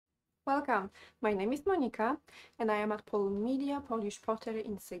welcome. My name is Monika and I am at Media Polish Pottery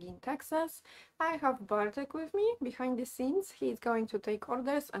in Seguin, Texas. I have Bartek with me behind the scenes. He is going to take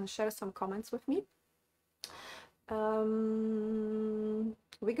orders and share some comments with me. We're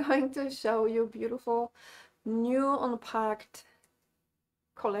going to show you beautiful new unpacked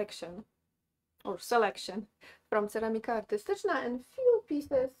collection or selection from Ceramika Artystyczna and few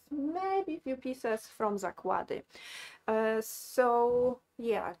pieces, maybe few pieces from zakłady. So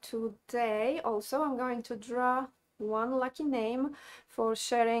yeah, today also I'm going to draw one lucky name for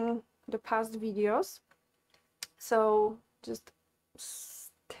sharing the past videos. So just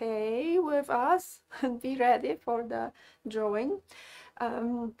stay with us and be ready for the drawing.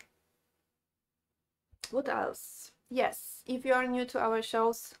 What else? Yes, if you are new to our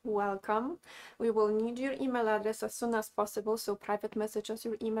shows, welcome. We will need your email address as soon as possible, so private message us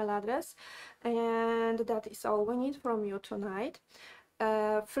your email address. And that is all we need from you tonight.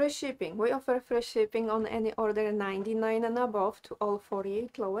 Free shipping. We offer free shipping on any order 99 and above to all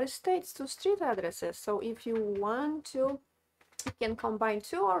 48 lower states to street addresses. So if you want to, you can combine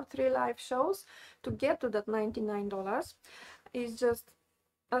 2 or 3 live shows to get to that $99. It's just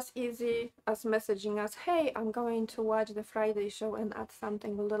as easy as messaging us, hey, I'm going to watch the Friday show and add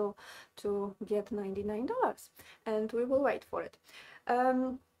something a little to get $99, and we will wait for it.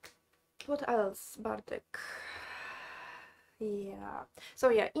 What else, Bartek? Yeah, so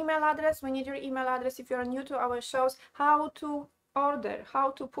yeah, email address. We need your email address if you're new to our shows. How to order,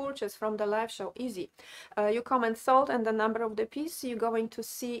 how to purchase from the live show? Easy. You comment sold and the number of the piece. You're going to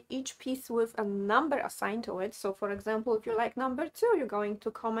see each piece with a number assigned to it. So for example, if you like number 2, you're going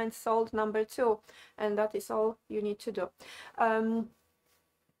to comment sold number 2, and that is all you need to do. I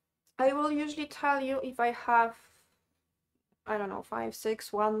will usually tell you if I have, I don't know, 5,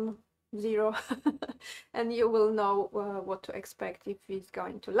 6, 1, 0 and you will know what to expect, if it's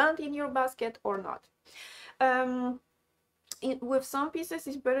going to land in your basket or not. With some pieces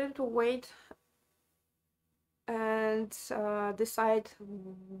it's better to wait and decide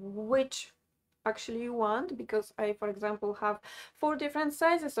which actually you want, because I, for example, have 4 different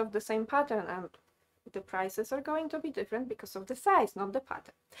sizes of the same pattern, and the prices are going to be different because of the size, not the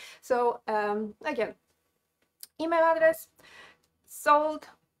pattern. So again, email address, sold,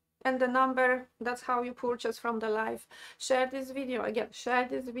 and the number. That's how you purchase from the live. Share this video. Again, share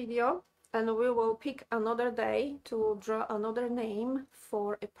this video, and we will pick another day to draw another name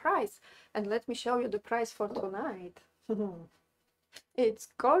for a prize. And let me show you the prize for tonight. It's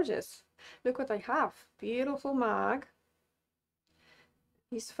gorgeous. Look what I have. Beautiful mug.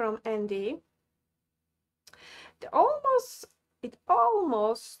 It's from Andy. It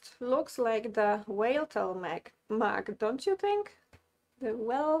almost looks like the whale tail mug, don't you think? The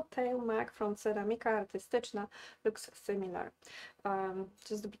whale tail mug from Ceramika Artystyczna looks similar,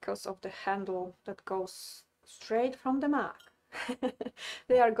 just because of the handle that goes straight from the mug.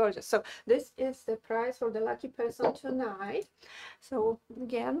 They are gorgeous. So this is the prize for the lucky person tonight. So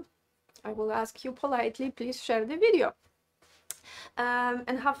again, I will ask you politely, please share the video.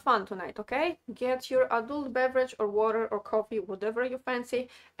 And have fun tonight, okay? Get your adult beverage or water or coffee, whatever you fancy,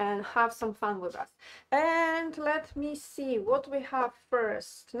 and have some fun with us. And let me see what we have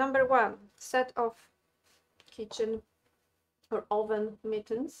first. Number 1, set of kitchen or oven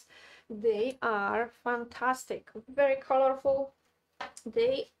mittens. They are fantastic, very colorful.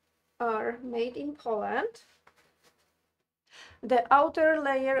 They are made in Poland. The outer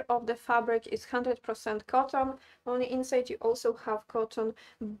layer of the fabric is 100% cotton. On the inside you also have cotton,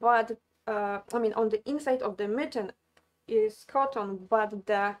 but I mean on the inside of the mitten is cotton, but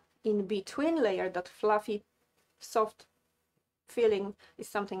the in-between layer, that fluffy, soft feeling, is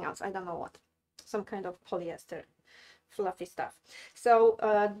something else. I don't know what. Some kind of polyester fluffy stuff. So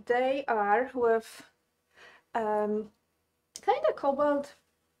they are with kind of cobalt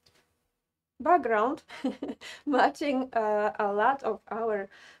background, matching a lot of our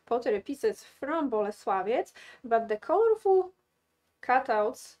pottery pieces from Bolesławiec, but the colorful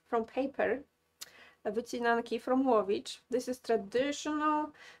cutouts from paper, wycinanki from Łowicz. This is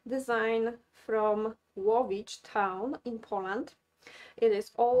traditional design from Łowicz town in Poland. It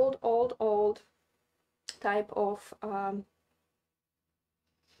is old type of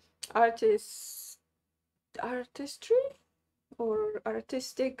artistry or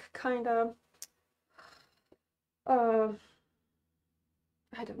artistic kind of I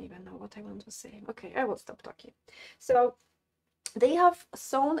don't even know what I want to say. Okay, I will stop talking. So they have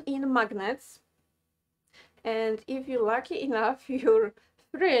sewn in magnets, and if you're lucky enough, your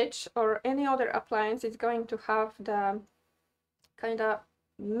fridge or any other appliance is going to have the kind of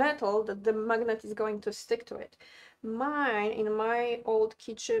metal that the magnet is going to stick to it. Mine in my old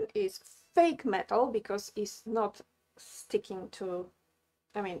kitchen is fake metal because it's not sticking to,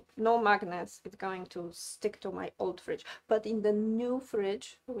 I mean, no magnets, it's going to stick to my old fridge. But in the new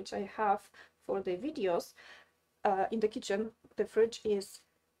fridge, which I have for the videos, in the kitchen, the fridge is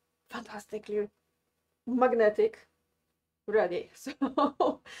fantastically magnetic ready. So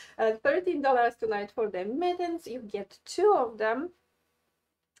 $13 tonight for the mittens. You get 2 of them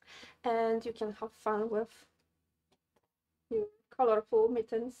and you can have fun with your colorful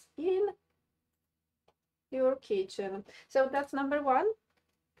mittens in your kitchen. So that's number 1.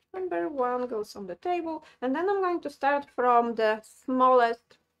 Number 1 goes on the table, and then I'm going to start from the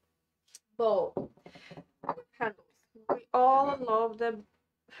smallest bowl. Handles. We all love the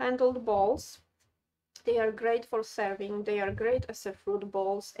handled bowls. They are great for serving, they are great as a fruit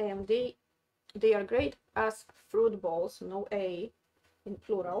bowls, and they are great as fruit bowls, no A in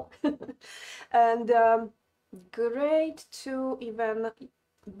plural. And great to even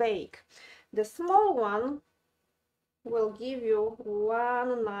bake. The small one will give you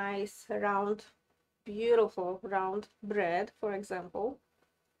one nice round, beautiful round bread, for example.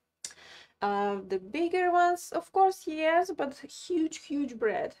 The bigger ones, of course, yes, but huge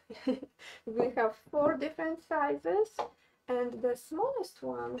bread. We have 4 different sizes, and the smallest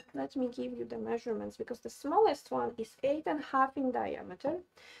one, let me give you the measurements, because the smallest one is 8.5 in diameter.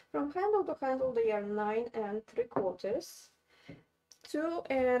 From handle to handle, they are 9 3/4, 2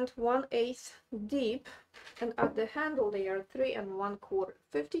 1/8 deep, and at the handle they are 3 1/4.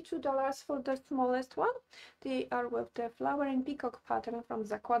 $52 for the smallest one. They are with the flowering peacock pattern from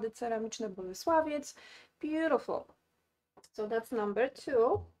Zakłady Ceramiczne Bolesławiec. Beautiful. So that's number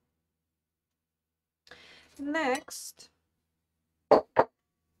 2. Next,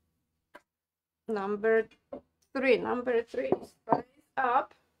 number 3. Number 3 is Rise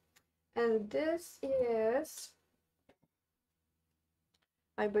Up, and this is,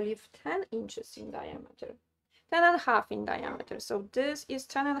 I believe, 10 inches in diameter. 10.5 in diameter. So this is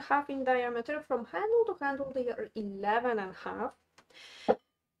 10.5 in diameter. From handle to handle, they are 11.5.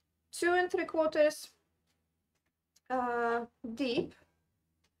 2 3/4 deep,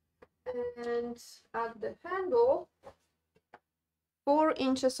 and at the handle 4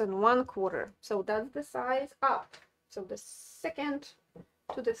 inches and 1/4. So that's the size up. So the second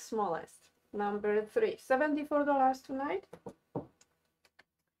to the smallest. Number 3, $74 tonight.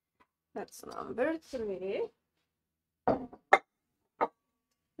 That's number 3.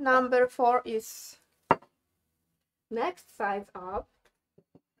 Number 4 is next size up.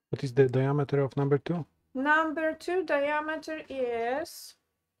 What is the diameter of number 2? Number 2 diameter is,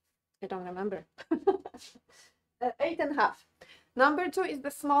 I don't remember, 8.5. Number 2 is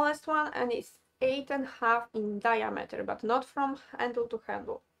the smallest one, and it's 8.5 in diameter, but not from handle to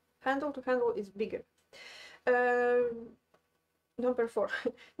handle. Handle to handle is bigger. Number 4.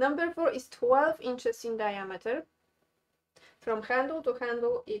 Number 4 is 12 inches in diameter. From handle to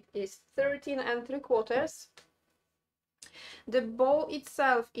handle, it is 13 3/4. The bowl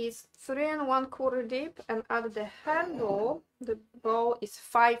itself is 3 1/4 deep, and at the handle, the bowl is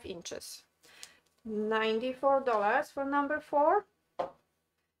 5 inches. $94 for number 4.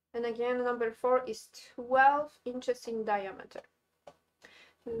 And again, number 4 is 12 inches in diameter.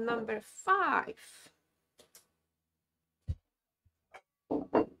 Number 5.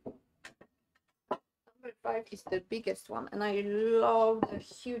 Number 5 is the biggest one, and I love the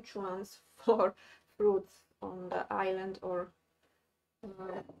huge ones for fruits on the island or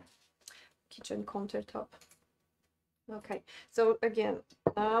kitchen countertop. Okay, so again,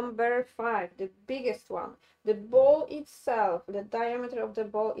 number 5, the biggest one. The bowl itself, the diameter of the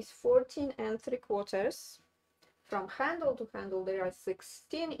bowl is 14 3/4. From handle to handle, there are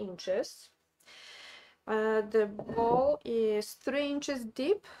 16 inches. The bowl is 3 inches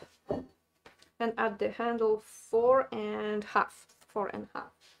deep, and at the handle 4.5.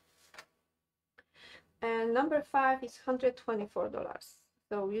 And number 5 is $124.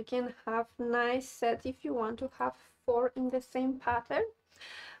 So you can have nice set if you want to have 4 in the same pattern,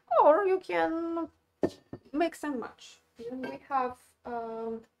 or you can mix and match. Then we have,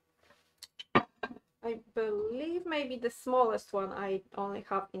 I believe maybe the smallest one I only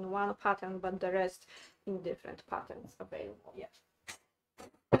have in one pattern, but the rest in different patterns available. Yeah.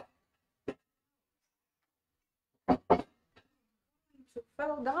 It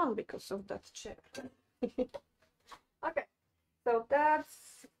fell down because of that chair. Okay, so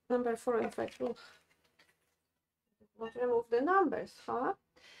that's number 4 and 5. Not remove the numbers, huh?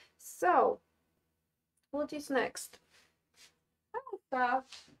 So what is next? I will start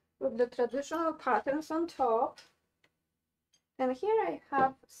with the traditional patterns on top, And here I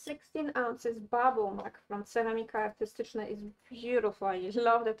have 16 ounces bubble mug from Ceramika Artystyczna. It's beautiful. I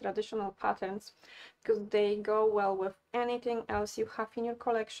love the traditional patterns because they go well with anything else you have in your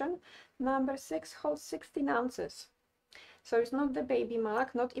collection. Number 6 holds 16 ounces. So it's not the baby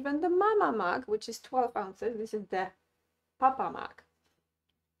mug, not even the mama mug, which is 12 ounces. This is the papa mug.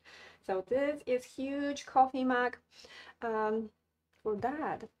 So this is huge coffee mug for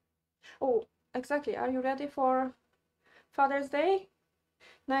dad. Oh, exactly. Are you ready for Father's Day?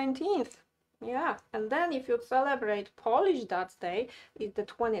 19th. Yeah, and then if you celebrate Polish Dad's Day, it's the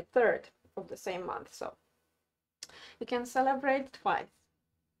 23rd of the same month. So you can celebrate twice.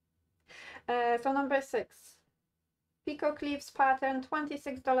 So number 6. Peacock Leaves pattern,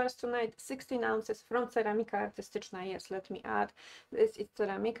 $26 tonight, 16 ounces from Ceramika Artystyczna. Yes, let me add, this is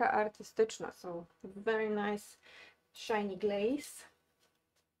Ceramika Artystyczna, so very nice shiny glaze.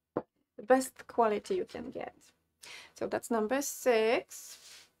 The best quality you can get. So that's number 6.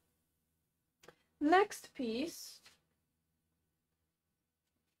 Next piece,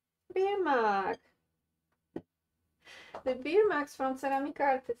 beer mug. The beer mugs from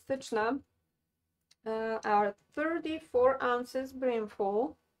Ceramika Artystyczna are 34 ounces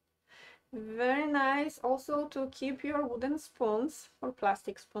brimful. Very nice also to keep your wooden spoons or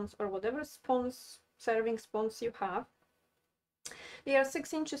plastic spoons or whatever spoons, serving spoons you have. They are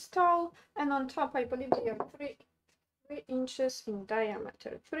 6 inches tall, and on top I believe they are 3 inches in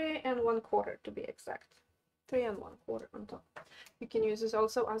diameter, 3 1/4 to be exact. 3 1/4 on top. You can use this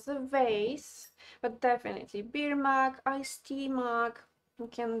also as a vase, but definitely beer mug, iced tea mug. You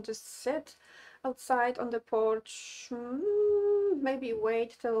can just sit outside on the porch, maybe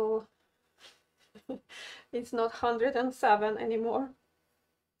wait till it's not 107 anymore,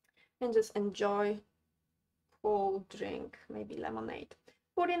 and just enjoy cold drink, maybe lemonade.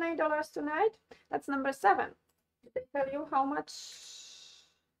 $49 tonight. That's number 7. Did I tell you how much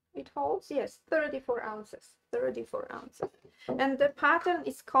it holds? Yes, 34 ounces. 34 ounces. And the pattern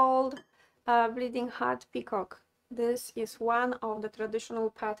is called Bleeding Heart Peacock. This is one of the traditional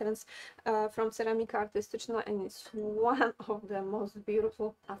patterns from Ceramika Artystyczna, and it's one of the most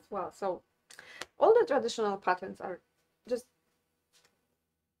beautiful as well. So all the traditional patterns are just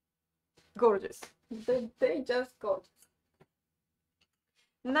gorgeous. They just gorgeous.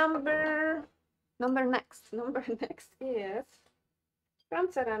 Number next is from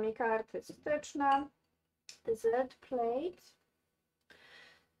Ceramika Artystyczna, the Z plate.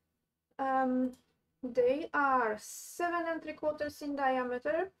 They are 7 3/4 in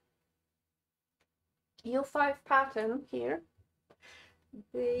diameter. U5 pattern here.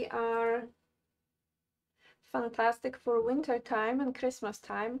 They are fantastic for winter time and Christmas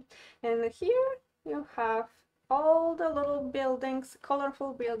time. And here you have all the little buildings,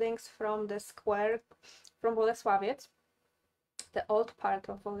 colorful buildings from the square, from Bolesławiec, the old part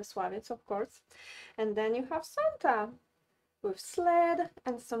of Bolesławiec, of course. And then you have Santa with sled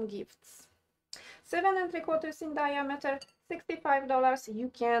and some gifts. 7 3/4 in diameter, $65. You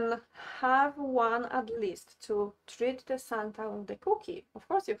can have one at least to treat the Santa with the cookie. Of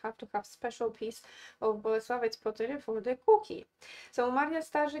course, you have to have special piece of Bolesławiec pottery for the cookie. So Maria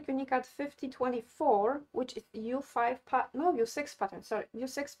Starzyk Unikat 5024, which is U6 pattern, sorry,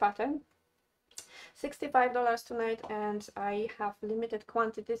 U6 pattern. $65 tonight, and I have limited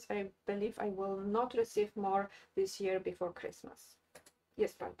quantities. I believe I will not receive more this year before Christmas.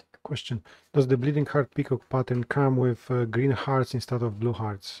 Yes, Bartek. Question: does the Bleeding Heart Peacock pattern come with green hearts instead of blue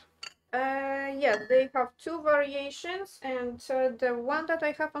hearts? Yeah, they have 2 variations, and the one that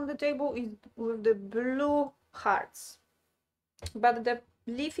I have on the table is with the blue hearts, but the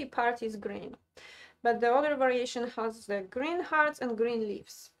leafy part is green. But the other variation has the green hearts and green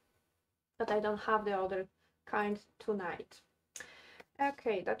leaves, but I don't have the other kind tonight.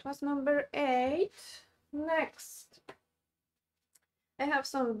 Okay, that was number 8. Next, I have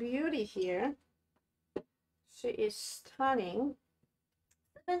some beauty here. She is stunning.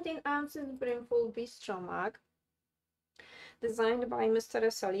 17 ounces brimful bistro mug, designed by Mr.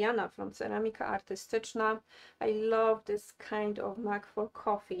 Soliana from Ceramika Artystyczna. I love this kind of mug for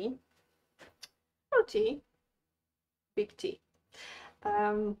coffee or tea, big tea.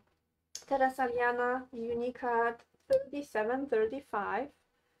 Teresaliana Unicat 3735.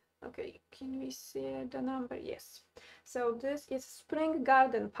 Okay, can we see the number? Yes. So this is spring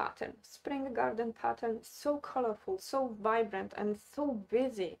garden pattern. Spring garden pattern is so colorful, so vibrant, and so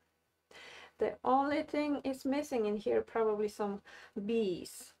busy. The only thing is missing in here probably some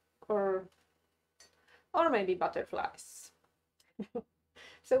bees or maybe butterflies.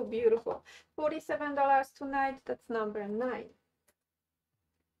 So beautiful. $47 tonight. That's number 9.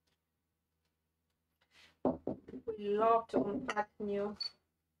 love to unpack new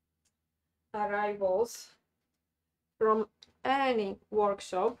arrivals from any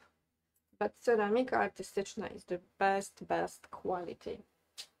workshop, but ceramika artystyczna is the best quality.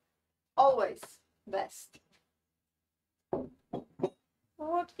 Always best.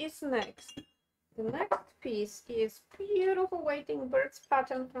 What is next? The next piece is beautiful waiting birds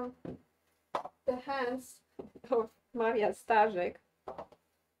pattern from the hands of Maria Starzek.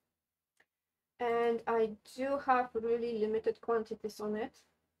 And I do have really limited quantities on it.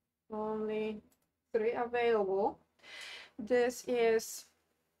 Only 3 available. This is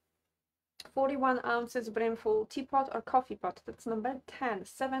 41 ounces brimful teapot or coffee pot. That's number 10,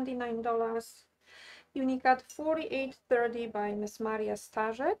 $79. Unicat 4830 by Miss Maria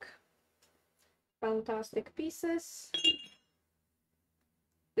Starzek. Fantastic pieces.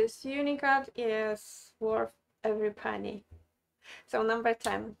 This Unicat is worth every penny. So number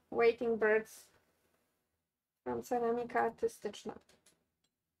 10, waiting birds from ceramika artystyczna.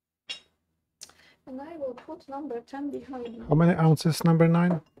 And I will put number 10 behind me. How many ounces, number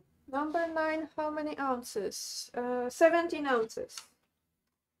 9? Number 9, how many ounces? 17 ounces.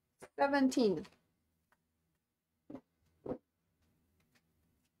 17.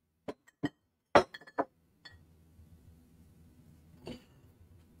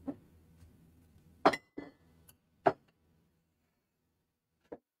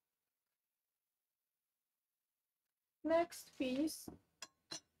 Next piece.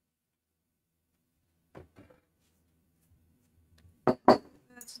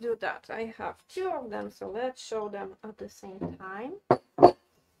 Let's do that. I have 2 of them, so let's show them at the same time.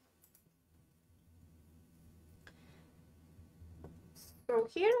 So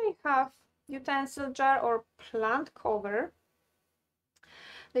here I have utensil jar or plant cover.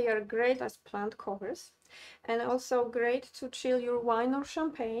 They are great as plant covers and also great to chill your wine or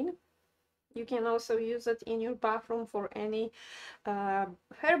champagne. You can also use it in your bathroom for any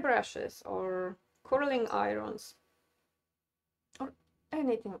hairbrushes or curling irons or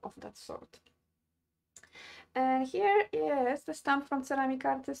anything of that sort. And here is the stamp from Ceramika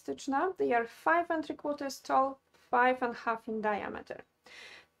Artystyczna. They are 5 3/4 tall, 5 1/2 in diameter.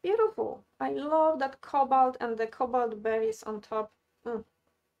 Beautiful. I love that cobalt and the cobalt berries on top.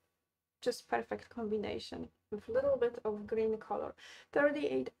 Just perfect combination with a little bit of green color.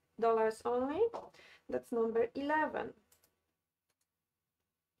 $38 only. That's number 11.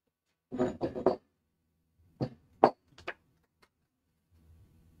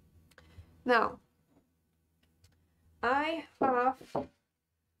 Now, I have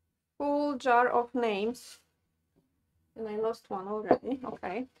full jar of names and I lost one already.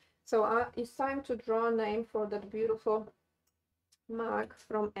 Okay, so it's time to draw a name for that beautiful mug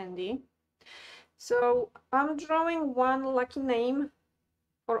from Andy. So I'm drawing one lucky name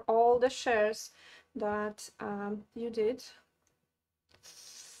for all the shares that you did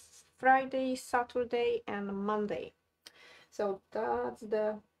Friday, Saturday, and Monday. So that's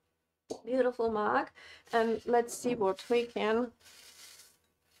the beautiful mug, and let's see what we can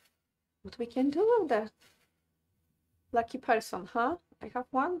do with the lucky person, huh? I have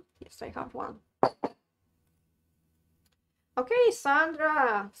one. Yes, I have one. Okay,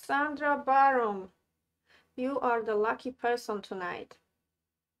 Sandra Barum, you are the lucky person tonight.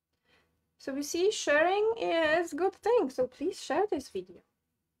 So we see sharing is a good thing, so please share this video.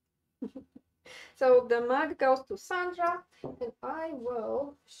 So the mug goes to Sandra, and I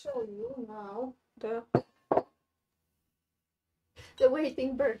will show you now the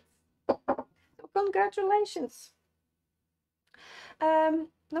waiting bird. So congratulations.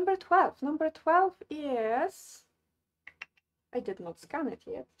 Number 12. Number 12 is, I did not scan it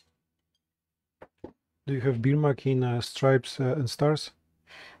yet. Do you have Birmak in stripes and stars?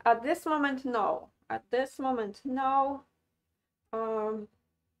 At this moment, no. At this moment, no.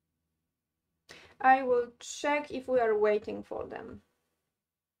 I will check if we are waiting for them.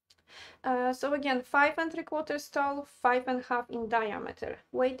 So again, 5 3/4 tall, 5 1/2 in diameter.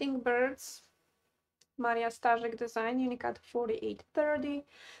 Waiting birds, Maria Starzek design, Unicat 4830.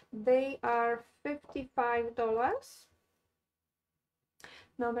 They are $55.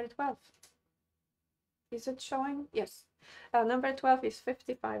 Number 12. Is it showing? Yes. Number 12 is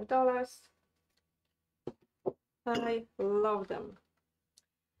 $55. I love them.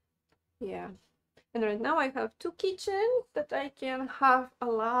 Yeah. And right now I have 2 kitchens that I can have a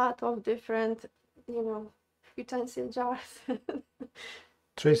lot of different, utensil jars.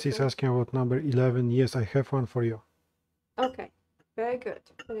 Tracy is asking about number 11. Yes, I have one for you. Okay, very good,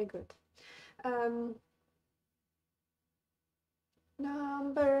 very good.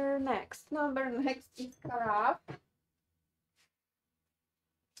 Number next is carafe.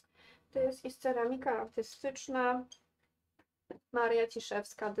 This is ceramika artystyczna, Maria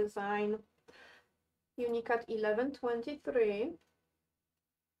Ciszewska design, Unicat 1123.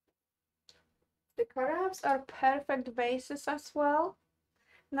 The carafes are perfect vases as well.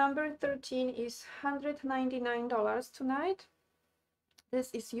 Number 13 is $199 tonight.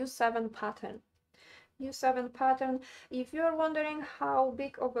 This is U7 pattern. U7 pattern. If you're wondering how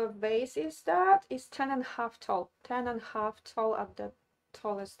big of a vase is that, it's 10.5 tall. 10.5 tall at the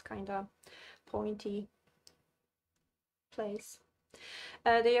tallest kind of pointy place.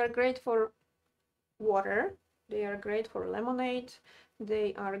 They are great for water. They are great for lemonade.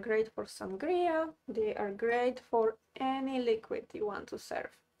 They are great for sangria. They are great for any liquid you want to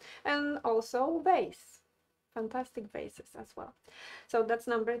serve. And also vase. Fantastic vases as well. So that's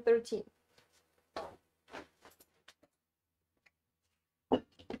number 13.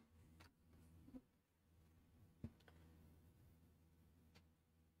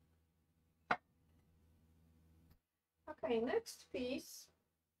 Okay, next piece is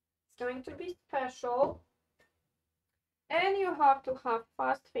going to be special. And you have to have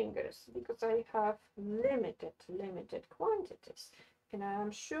fast fingers because I have limited quantities. And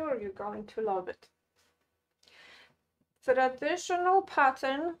I'm sure you're going to love it. Traditional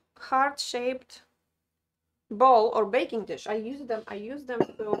pattern, heart-shaped bowl or baking dish. I use them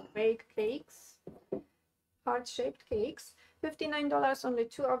to bake cakes, heart-shaped cakes. $59, only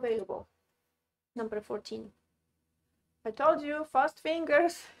 2 available. Number 14. I told you, fast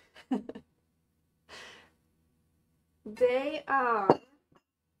fingers. They are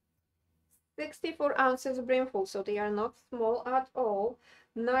 64 ounces brimful, so they are not small at all.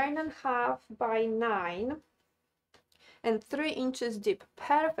 9.5 by 9 and 3 inches deep.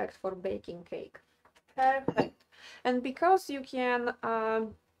 Perfect for baking cake. Perfect. And because you can,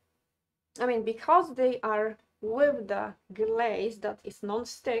 because they are with the glaze that is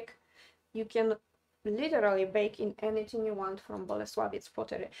non-stick, you can literally bake in anything you want from Bolesławiec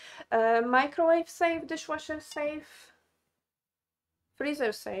Pottery. Microwave safe, dishwasher safe,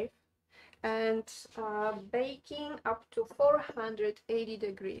 freezer safe, and baking up to 480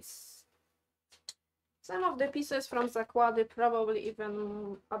 degrees. Some of the pieces from Zakłady probably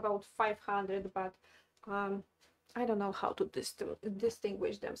even about 500, but I don't know how to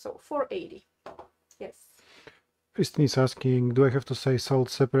distinguish them. So 480, yes. Christine is asking, do I have to say sold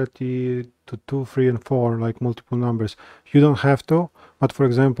separately to 2, 3, and 4, like multiple numbers? You don't have to, but for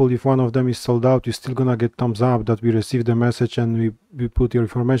example, if one of them is sold out, you're still gonna get thumbs up that we received the message and we put your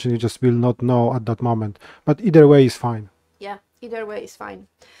information. You just will not know at that moment. But either way is fine. Yeah, either way is fine.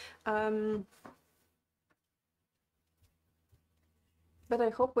 But I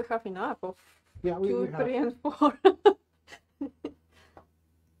hope we have enough of 2, 3, and 4.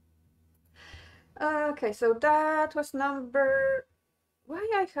 Okay, so that was number... Why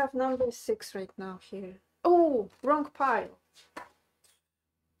I have number 6 right now here? Oh, wrong pile.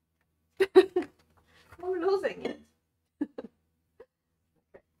 I'm losing it.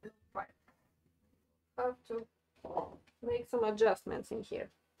 Right. Have to make some adjustments in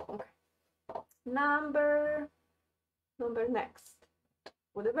here. Okay. Number next.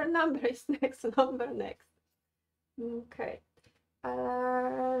 Whatever number is next, number next. Okay.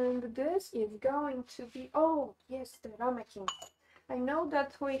 And this is going to be, oh yes, the ramekins. I know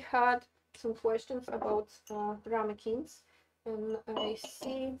that we had some questions about ramekins, and I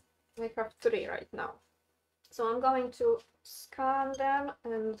see we have 3 right now. So I'm going to scan them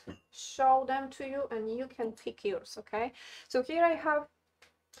and show them to you, and you can pick yours, okay? So here I have,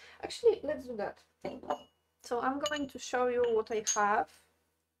 actually, let's do that. So I'm going to show you what I have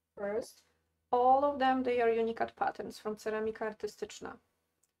first. All of them, they are Unicat patterns from Ceramika Artystyczna.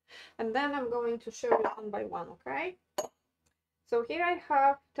 And then I'm going to show you one by one, okay? So here I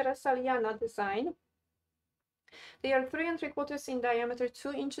have Teresa Liana design. They are 3 3/4 in diameter,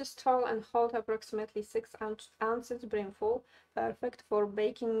 2 inches tall, and hold approximately 6 ounces brimful. Perfect for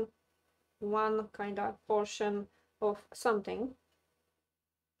baking one kind of portion of something.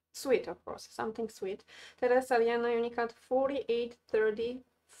 Sweet, of course, something sweet. Teresa Liana Unicat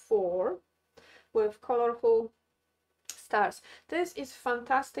 4834 with colorful stars. This is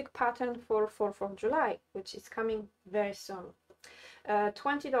fantastic pattern for 4th of July, which is coming very soon.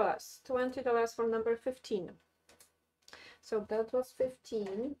 $20 for number 15. So that was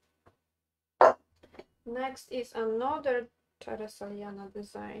 15. Next is another Teresa Liana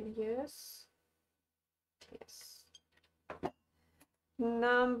design. Yes.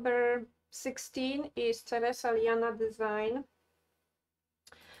 Number 16 is Teresa Liana design,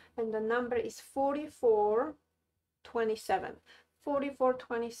 and the number is 4427.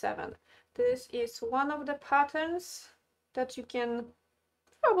 4427. This is one of the patterns that you can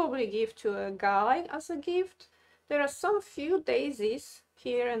probably give to a guy as a gift. There are some few daisies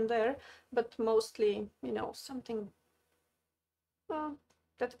here and there, but mostly, you know, something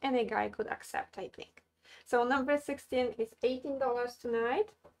that any guy could accept, I think. So number 16 is $18 tonight.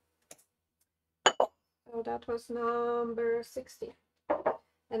 So that was number 16.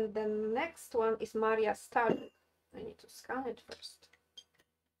 And the next one is Maria Starzyk. I need to scan it first.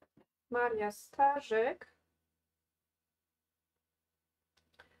 Maria Starzyk.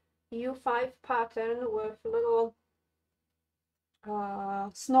 U5 pattern with little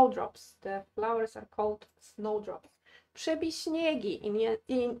snowdrops. The flowers are called snowdrops. Przebiśniegi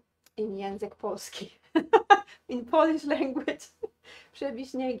in język polski. In Polish language.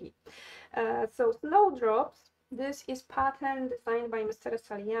 Przebiśniegi. So snowdrops. This is pattern designed by Mr.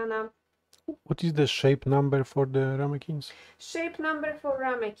 Saliana. What is the shape number for the ramekins? Shape number for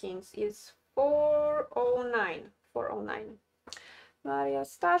ramekins is 409. 409. Maria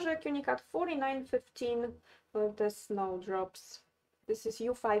Starzyk, Unicat 4915 with the snowdrops. This is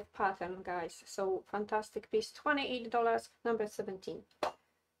U5 pattern, guys. So fantastic piece. $28, number 17.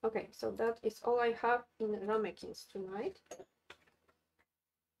 Okay, so that is all I have in ramekins tonight.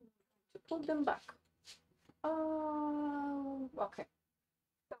 To put them back. Okay.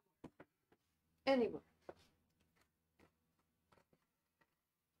 Anyway.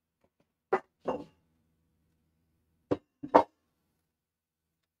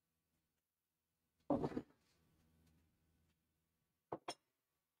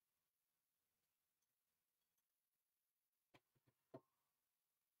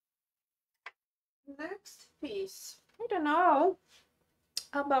 Next piece. I don't know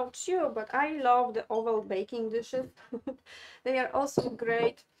about you, but I love the oval baking dishes. They are also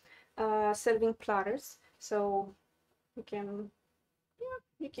great serving platters, so you can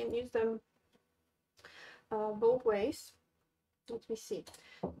use them both ways. Let me see.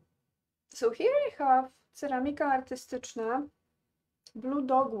 So here I have ceramika artystyczna, blue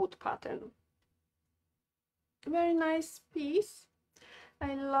dogwood pattern. Very nice piece.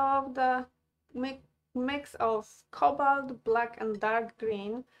 I love the mix of cobalt, black and dark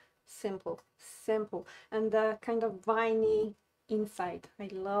green. Simple, and the kind of viney inside. I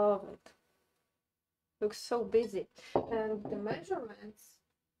love it. Looks so busy. And the measurements.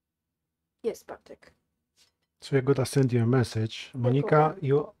 Yes, Bartek. So I gotta send you a message. Monika,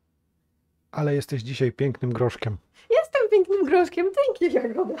 ale jesteś dzisiaj pięknym groszkiem. Jestem pięknym groszkiem. Thank you,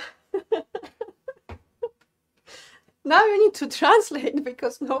 Jagoda. Now you need to translate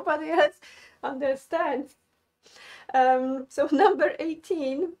because nobody else understands. So number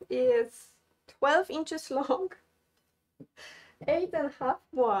 18 is 12 inches long, 8.5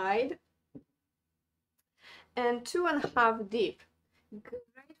 wide, and 2.5 deep.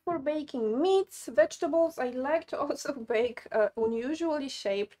 Great for baking meats, vegetables. I like to also bake unusually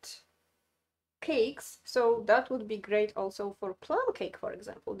shaped cakes, so that would be great also for plum cake, for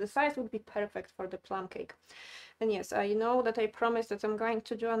example. The size would be perfect for the plum cake. And yes, I know that I promised that I'm going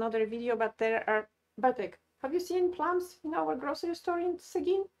to do another video, but there are... Bartek, have you seen plums in our grocery store in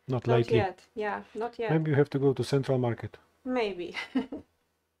Seguin? Not Not lately. yet. Yeah, not yet. Maybe you have to go to Central Market. Maybe.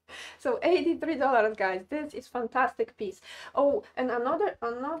 So $83, guys. This is fantastic piece. Oh, and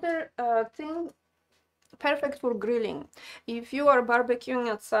another thing, perfect for grilling. If you are barbecuing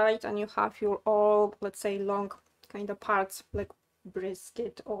outside and you have your all, let's say, long kind of parts like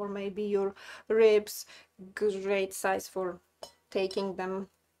brisket or maybe your ribs, great size for taking them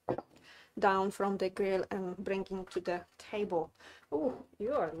down from the grill and bringing to the table. Oh,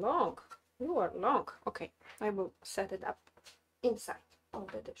 you are long. You are long. Okay, I will set it up inside of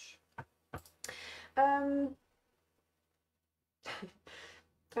the dish. I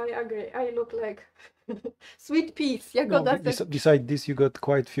agree. I look like sweet peas. No, beside this, you got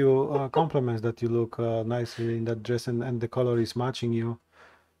quite few compliments that you look nicely in that dress, and the color is matching you,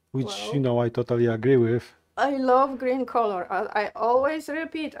 which, Well, you know, I totally agree with. I love green color. I always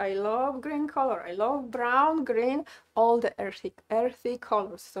repeat, I love green color. I love brown, green, all the earthy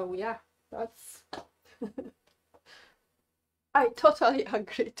colors. So yeah, that's... I totally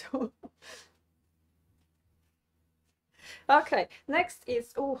agree too. Okay, next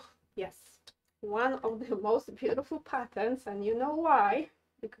is, oh yes, one of the most beautiful patterns, and you know why?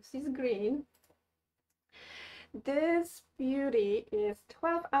 Because it's green. This beauty is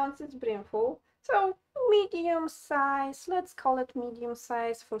 12 ounces brimful, so medium size. Let's call it medium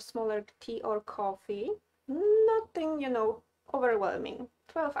size for smaller tea or coffee. Nothing, you know, overwhelming.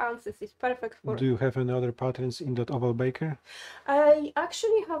 12 ounces is perfect for... Do you have any other patterns in that oval baker? I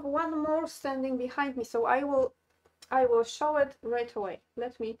actually have one more standing behind me, so I will show it right away.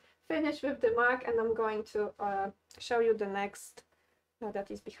 Let me finish with the mug and I'm going to show you the next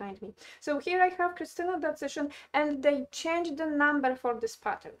that is behind me. So here I have Christina Decision, and they changed the number for this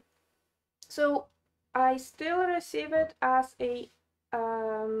pattern. So I still receive it as a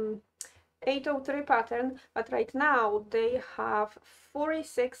 803 pattern, but right now they have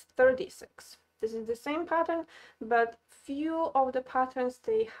 4636. This is the same pattern, but few of the patterns,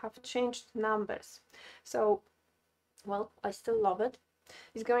 they have changed numbers. So, well, I still love it.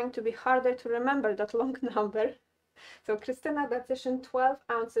 It's going to be harder to remember that long number. So Christina Decision, 12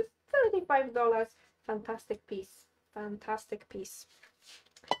 ounces, $35. Fantastic piece. Fantastic piece.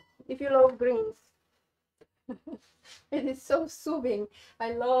 If you love greens, it is so soothing.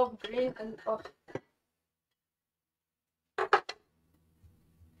 I love green, and oh,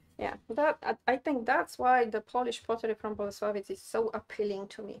 yeah, that I think that's why the Polish pottery from Bolesławiec is so appealing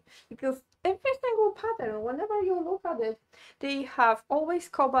to me, because every single pattern, whenever you look at it, they have always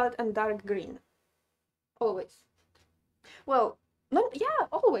cobalt and dark green. Always. Well, no, yeah,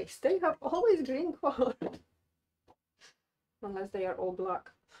 always. They have always green color. Unless they are all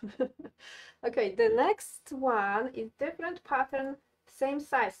black. Okay, the next one is different pattern, same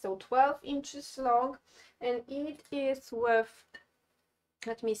size, so 12 inches long, and it is with,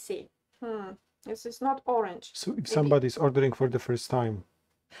 let me see, this is not orange. So if somebody is ordering for the first time,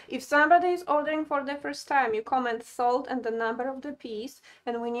 if somebody is ordering for the first time, you comment sold and the number of the piece,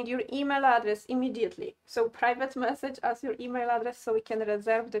 and we need your email address immediately. So private message as your email address so we can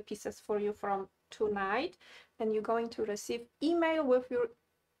reserve the pieces for you from tonight, and you're going to receive email with your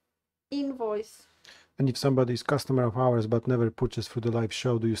invoice. and if somebody is customer of ours but never purchased through the live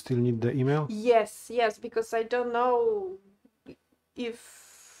show, do you still need the email? Yes, because I don't know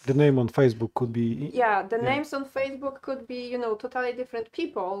if the name on Facebook could be... Yeah, the names on Facebook could be, you know, totally different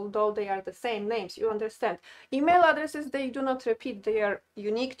people, although they are the same names, you understand. Email addresses, they do not repeat, they are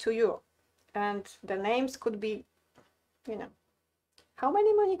unique to you. And the names could be, you know, how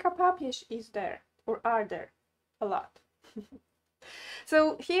many Monika Papież is there, or are there? A lot.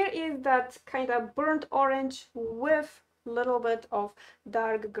 So here is that kind of burnt orange with a little bit of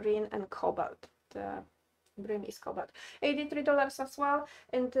dark green and cobalt. The brim is cobalt. $83 as well.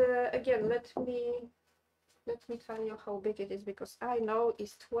 And again, let me tell you how big it is, because I know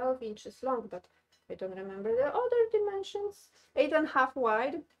it's 12 inches long, but I don't remember the other dimensions. 8.5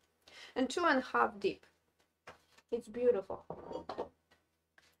 wide and 2.5 deep. It's beautiful.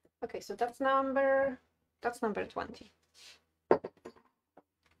 Okay, so that's number 20.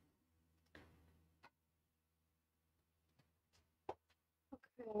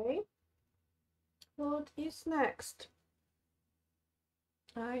 Okay, what is next?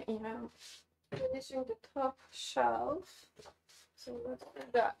 I am finishing the top shelf, so let's do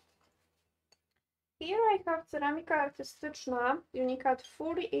that. Here I have Ceramika Artystyczna, Unikat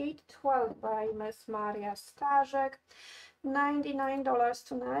 4812 by Miss Maria Starzek, $99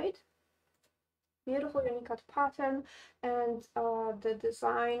 tonight. Beautiful Unikat pattern, and the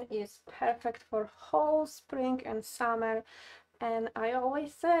design is perfect for whole spring and summer. And I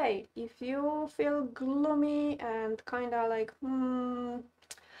always say, if you feel gloomy and kind of like, you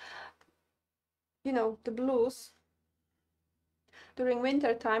know, the blues during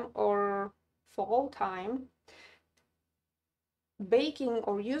winter time or fall time, baking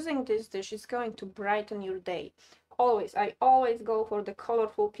or using this dish is going to brighten your day. Always, I always go for the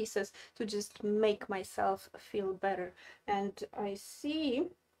colorful pieces to just make myself feel better. And I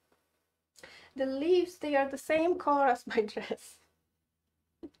see the leaves, they are the same color as my dress.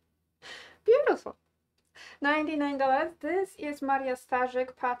 Beautiful. $99. This is Maria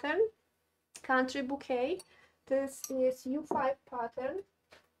Starzek pattern, Country Bouquet. This is U5 pattern,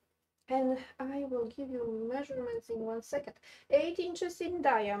 and I will give you measurements in 1 second. 8 inches in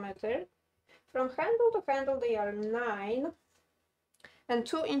diameter. From handle to handle they are 9 and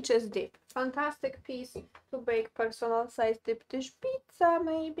 2 inches deep. Fantastic piece to bake personal size deep dish pizza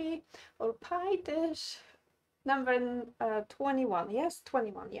maybe, or pie dish. Number 21, yes,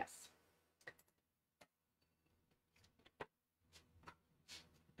 21, yes.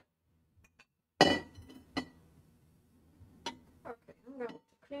 Okay, I'm going to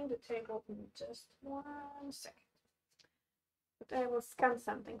clean the table in just 1 second. But I will scan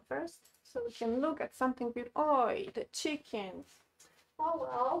something first, so we can look at something with, oh, the chickens. Oh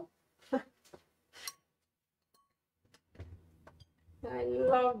well. I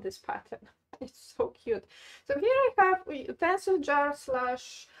love this pattern. It's so cute. So here I have a utensil jar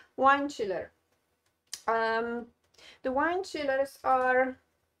slash wine chiller. The wine chillers are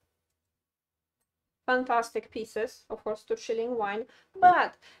fantastic pieces, of course, to chilling wine,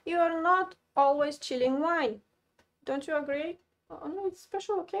 but you are not always chilling wine. Don't you agree? Only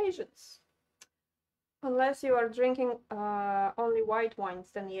special occasions. Unless you are drinking only white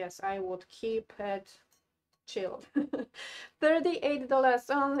wines, then yes, I would keep it chilled. $38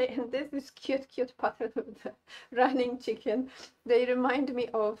 only, and this is cute pattern with the running chicken. They remind me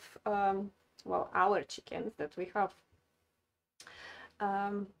of well, our chickens that we have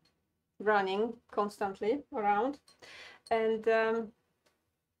running constantly around, and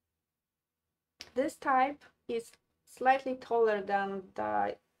this type is slightly taller than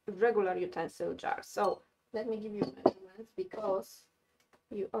the regular utensil jar. So let me give you measurements, because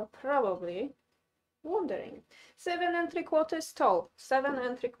you are probably wondering. 7¾ tall,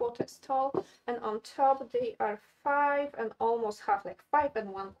 7¾ tall, and on top they are 5 and almost half, like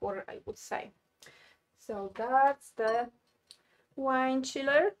 5¼ I would say. So that's the wine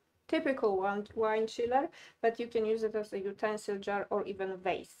chiller, typical wine chiller, but you can use it as a utensil jar or even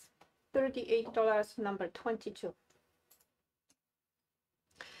vase. $38, number 22.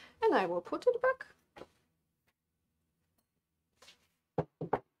 And I will put it back.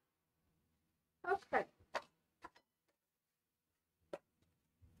 Okay.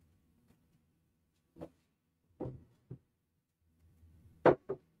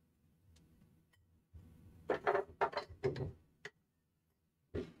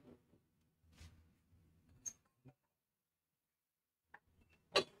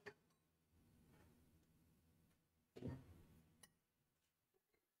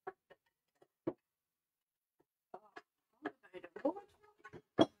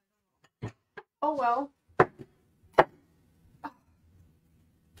 Oh well. I'm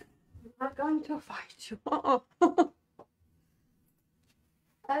not going to fight you.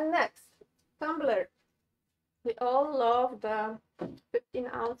 And next, tumbler. We all love the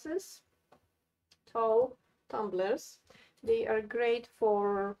 15 ounces tall tumblers. They are great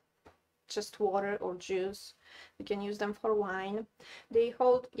for just water or juice. You can use them for wine. They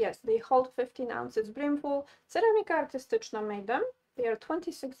hold, yes, they hold 15 ounces brimful. Ceramika Artystyczna made them. They are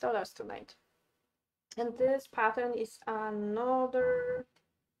 $26 tonight. And this pattern is another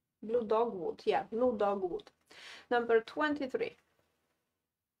blue dogwood. Yeah, blue dogwood. Number 23.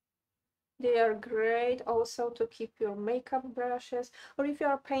 They are great also to keep your makeup brushes, or if you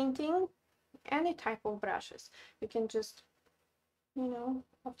are painting, any type of brushes. You can just, you know,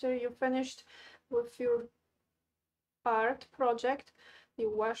 after you finished with your art project, you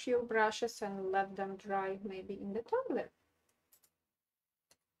wash your brushes and let them dry maybe in the tumbler.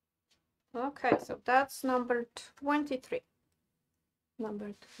 Okay, so that's number 23.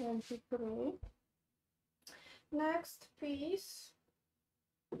 Number 23. Next piece.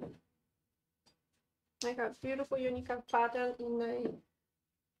 I have beautiful unique pattern in a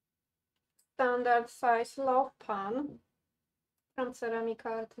standard size love pan from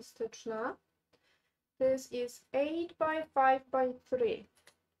Ceramika Artystyczna. This is 8 by 5 by 3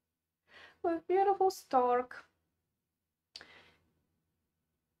 with beautiful stork.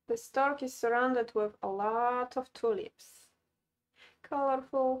 The stork is surrounded with a lot of tulips.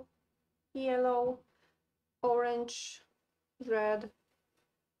 Colorful, yellow, orange, red,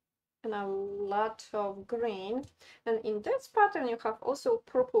 and a lot of green. And in this pattern you have also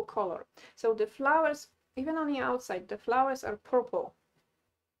purple color. So the flowers, even on the outside, the flowers are purple.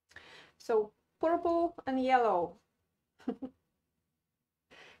 So purple and yellow.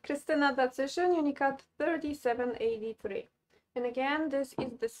 Krystyna Dacyszyn, Unicat 3783. And again, this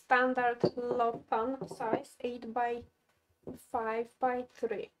is the standard love pan size, 8 by 5 by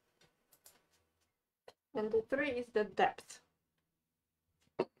 3. And the 3 is the depth.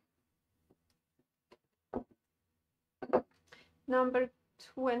 Number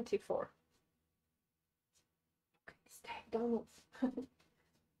 24. Okay, stay, don't move.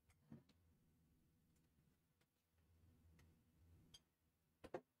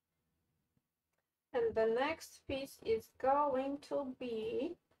 And the next piece is going to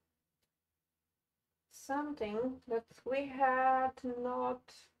be something that we had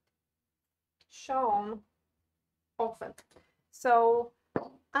not shown often. So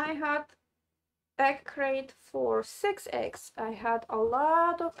I had egg crate for 6 eggs. I had a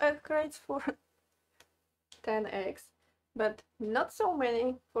lot of egg crates for 10 eggs, but not so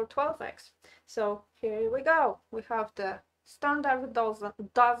many for 12 eggs. So here we go. We have the standard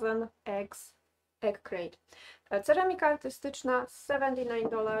dozen eggs egg crate. Ceramika Artystyczna,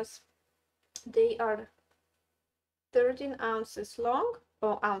 $79. They are 13 ounces long,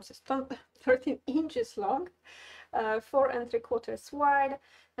 or ounces, 13 inches long, 4¾ wide,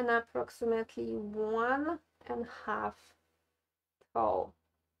 and approximately 1½ tall.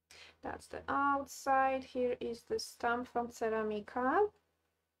 That's the outside. Here is the stamp from Ceramika.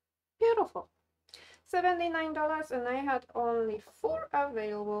 Beautiful. $79, and I had only 4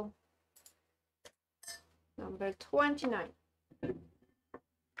 available. Number 29.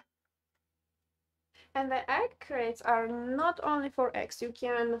 And the egg crates are not only for eggs. You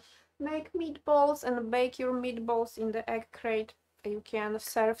can make meatballs and bake your meatballs in the egg crate. You can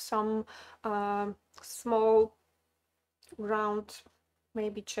serve some small round,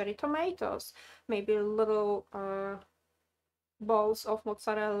 maybe cherry tomatoes, maybe little balls of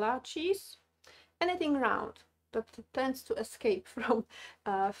mozzarella cheese, anything round that tends to escape from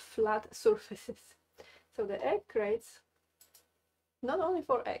flat surfaces. So the egg crates, not only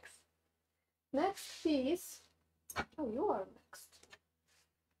for eggs. Next piece. Oh, you are next.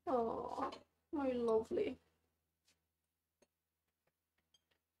 Oh, my lovely.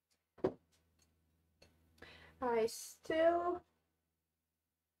 I still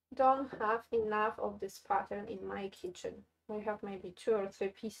don't have enough of this pattern in my kitchen. I have maybe 2 or 3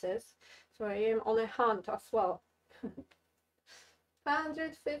 pieces, so I am on a hunt as well.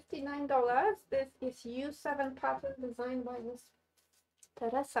 $159. This is U7 pattern designed by Miss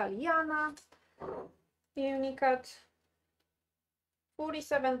Teresa Liana. Unicat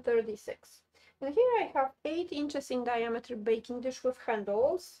 4736. And here I have 8 inches in diameter baking dish with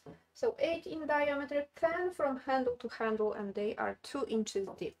handles. So 8 in diameter, 10 from handle to handle, and they are 2 inches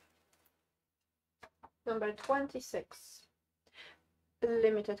deep. Number 26.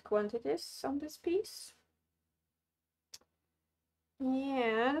 Limited quantities on this piece.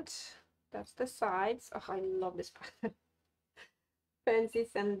 And that's the sides. Oh, I love this pattern.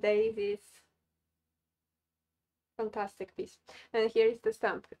 Fancies and daisies. Fantastic piece. And here is the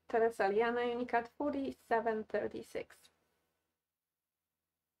stamp. Teresa Liana Unicat 4736.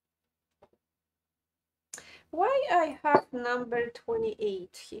 Why I have number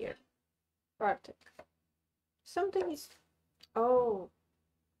 28 here? Bartek. Something is... Oh.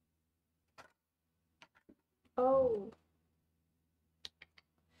 Oh.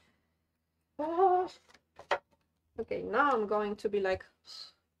 Oh. Okay, now I'm going to be like...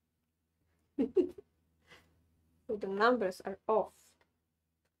 So the numbers are off.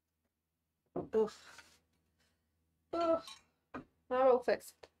 Ugh. Ugh. I will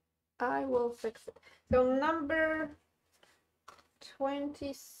fix it. I will fix it. So number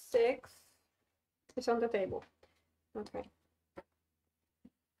 26 is on the table. Okay.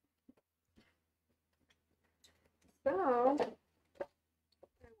 So I will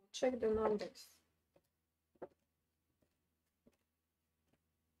check the numbers.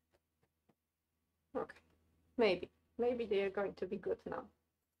 Okay. Maybe they are going to be good now.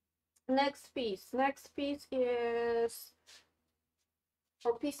 Next piece is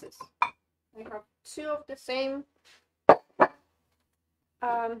 4 pieces. I have 2 of the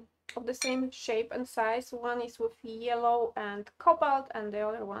same shape and size. One is with yellow and cobalt, and the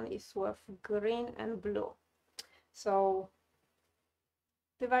other one is with green and blue. So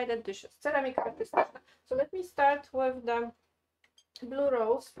divided dishes, ceramic artistyczna. So let me start with the blue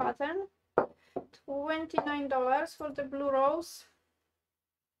rose pattern. $29 for the blue rose,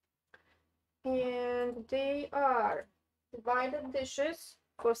 and they are divided dishes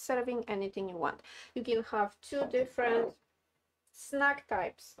for serving anything you want. You can have 2 different snack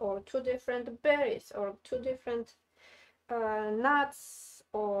types, or 2 different berries, or 2 different nuts,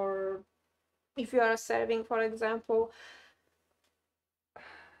 or if you are serving, for example,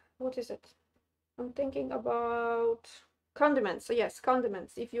 what is it? I'm thinking about condiments. So yes,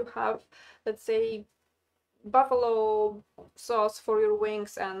 condiments. If you have, let's say, buffalo sauce for your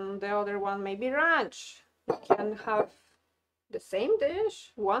wings and the other one maybe ranch, you can have the same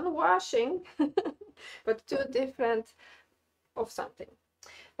dish, one washing, but 2 different of something.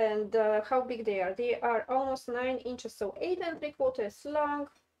 And how big they are? They are almost 9 inches, so 8 3/4 long,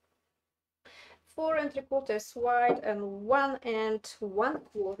 4 3/4 wide, and 1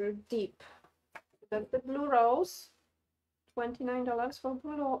 1/4 deep. That's the blue rose. $29 for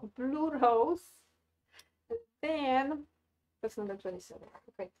blue rose. And then that's number 27.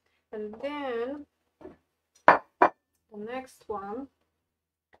 Okay, and then the next one,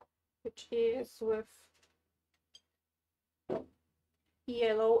 which is with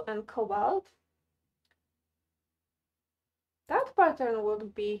yellow and cobalt. That pattern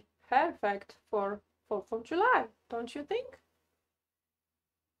would be perfect for 4th of July, don't you think?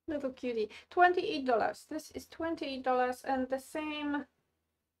 Little cutie. $28. This is $28, and the same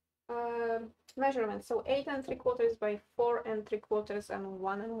measurement. So 8 3/4 by 4 3/4 and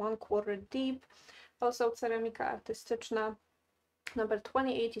 1 1/4 deep. Also ceramika artystyczna. Number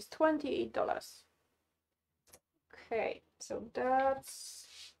 28 is $28. Okay, so that's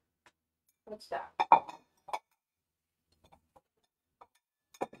that.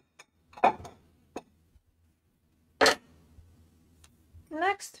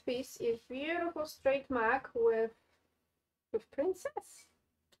 Next piece is beautiful straight mark with princess.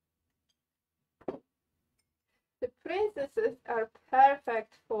 The princesses are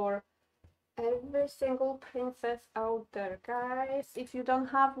perfect for every single princess out there, guys. If you don't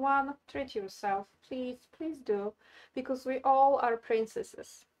have one, treat yourself, please, please do, because we all are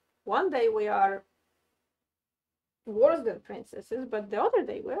princesses. One day we are worse than princesses, but the other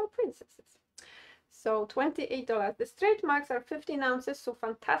day we are princesses. So $28. The straight marks are 15 ounces, so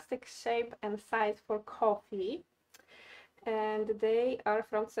fantastic shape and size for coffee. And they are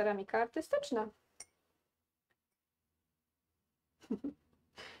from Ceramika Artystyczna.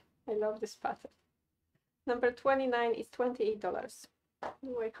 I love this pattern. Number 29 is $28.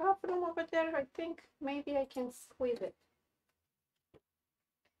 Do I have room over there? I think maybe I can squeeze it.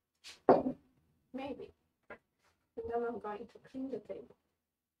 Maybe. And then I'm going to clean the table.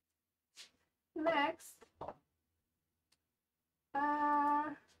 Next,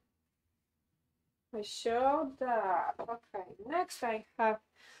 I showed that. Okay, next I have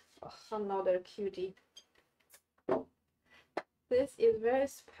another cutie. This is very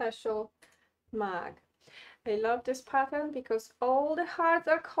special mug. I love this pattern because all the hearts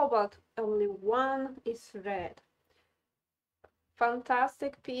are cobalt, only one is red.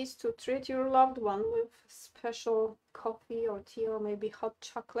 Fantastic piece to treat your loved one with special coffee or tea or maybe hot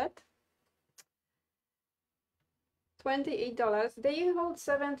chocolate. $28. They hold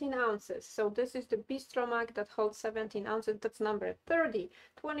 17 ounces. So this is the bistro mug that holds 17 ounces. That's number 30.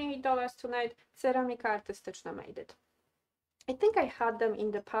 $28 tonight. Ceramika Artystyczna made it. I think I had them in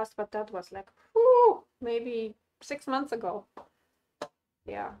the past, but that was like, whew, maybe 6 months ago.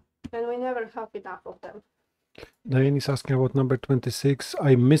 Yeah, and we never have enough of them. Diane is asking about number 26.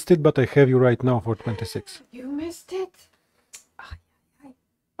 I missed it, but I have you right now for 26. You missed it?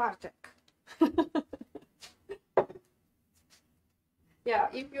 Bartek. Yeah,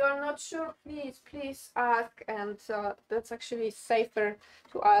 if you are not sure, please ask, and that's actually safer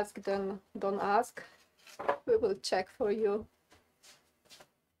to ask than don't ask. We will check for you.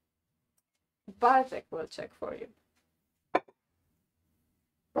 Bartek will check for you.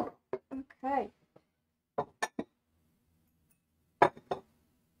 Okay.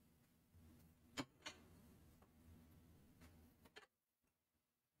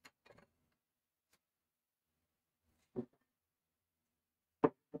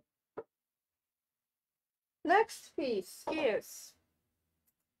 Next piece is,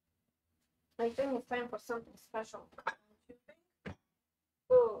 I think it's time for something special.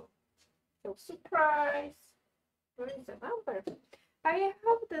 Oh, so surprise! Where is the number? I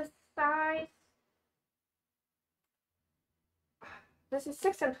have the size. This is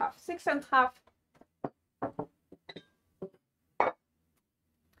 6.5. 6.5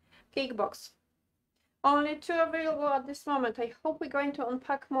 cake box. Only 2 available at this moment. I hope we're going to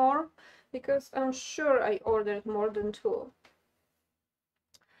unpack more because I'm sure I ordered more than 2.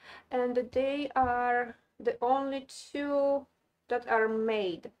 And they are the only 2 that are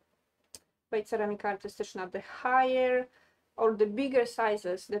made by Ceramika Artystyczna. The higher or the bigger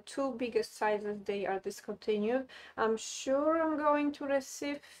sizes, the 2 biggest sizes, they are discontinued. I'm sure I'm going to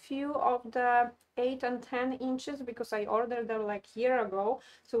receive few of the 8 and 10 inches because I ordered them like a year ago,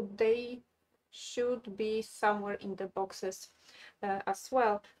 so they should be somewhere in the boxes as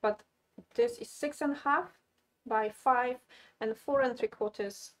well. But this is 6.5 by 5 and 4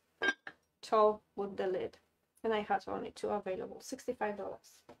 3/4 tall with the lid, and I had only 2 available.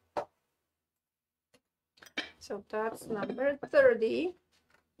 $65. So that's number 30.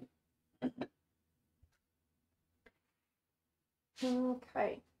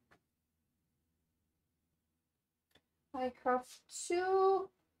 Okay. I have 2,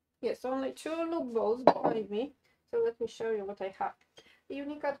 yes, only 2 loop balls behind me. So let me show you what I have. The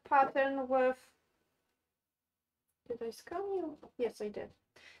Unicat pattern with, did I scan you? Yes, I did.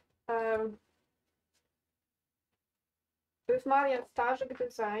 With Maria Starzek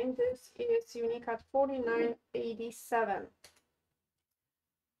design, this is Unicat 4987.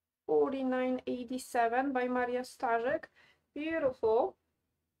 4987 by Maria Starzek. Beautiful.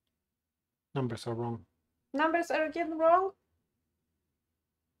 Numbers are wrong. Numbers are again wrong?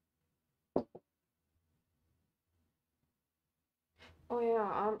 Oh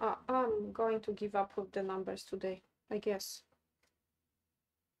yeah, I'm going to give up with the numbers today, I guess.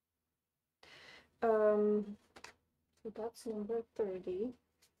 So that's number 30.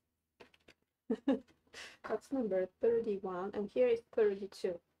 That's number 31, and here is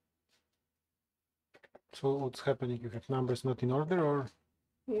 32. So what's happening? You have numbers not in order, or?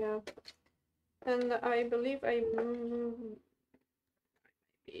 Yeah, and I believe I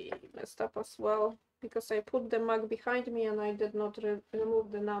messed up as well. because I put the mug behind me and I did not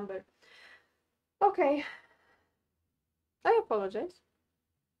remove the number. Okay, I apologize.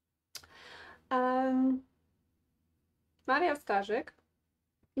 Maria Starzyk,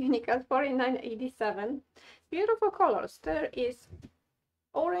 Unicode 4987. Beautiful colors. There is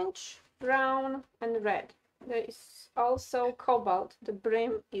orange, brown, and red. There is also cobalt. The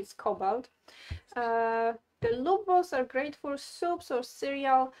brim is cobalt. The loop balls are great for soups or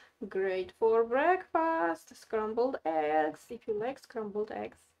cereal, great for breakfast, scrambled eggs, if you like scrambled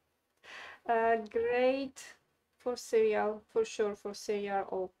eggs. Great for cereal, for sure, for cereal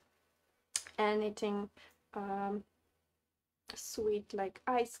or anything sweet like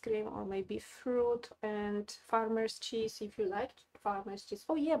ice cream or maybe fruit and farmer's cheese if you like farmer's cheese.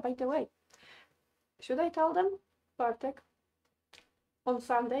 Oh yeah, by the way, should I tell them, Bartek? On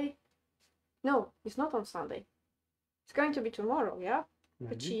Sunday? No, it's not on Sunday. It's going to be tomorrow, yeah?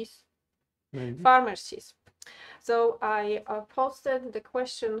 Maybe. The cheese. Maybe. Farmer's cheese. So I posted the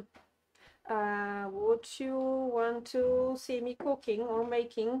question, would you want to see me cooking or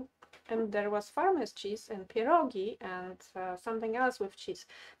making? And there was farmer's cheese and pierogi and something else with cheese.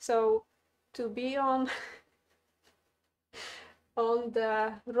 So to be on on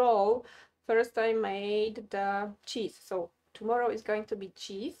the roll, first I made the cheese. So tomorrow is going to be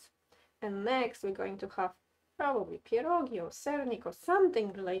cheese, and next we're going to have probably pierogi or sernik or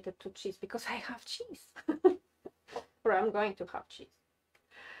something related to cheese because I have cheese. Or I'm going to have cheese.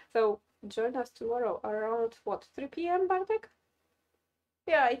 So join us tomorrow around what, 3 p.m. Bartek?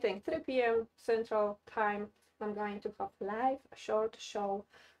 Yeah, I think 3 p.m. Central Time. I'm going to have live a short show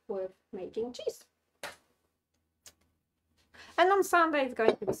with making cheese. And on Sunday it's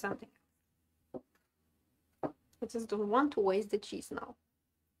going to be something. I just don't want to waste the cheese now.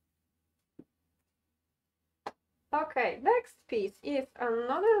 Okay, next piece is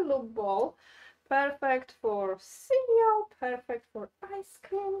another loop ball, perfect for cereal, perfect for ice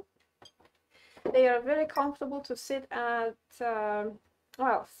cream. They are very comfortable to sit at,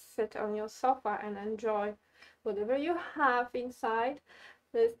 well, sit on your sofa and enjoy whatever you have inside.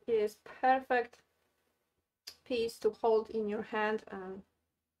 This is perfect piece to hold in your hand, and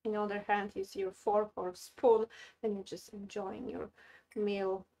in other hand is your fork or spoon, and you're just enjoying your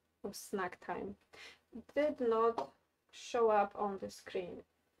meal or snack time. Did not show up on the screen.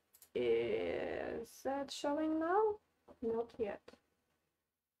 Is that showing now? Not yet.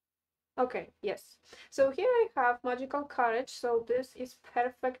 Okay, yes. So here I have Magical Courage. So this is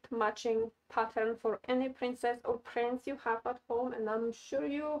perfect matching pattern for any princess or prince you have at home, and I'm sure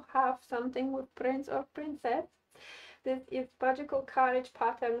you have something with prince or princess. This is Magical Courage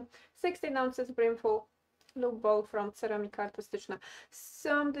pattern, 16 ounces brimful loop ball from Ceramika Artystyczna.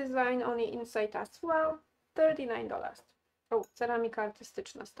 Some design on the inside as well. $39. Oh, Ceramika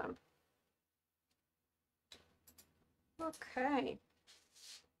Artystyczna stamp. Okay.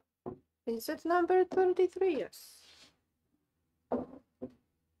 Is it number 33? Yes.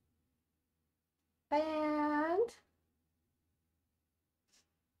 And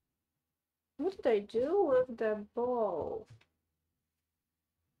what did I do with the ball?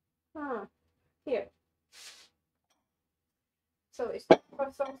 Here. So it's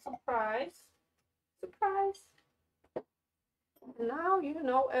for some surprise. Surprise. Now you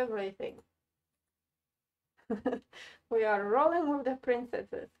know everything. We are rolling with the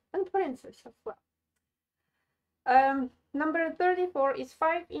princesses and princes as well. Number 34 is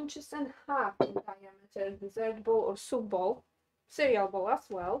 5 inches and a half in diameter, dessert bowl or soup bowl, cereal bowl as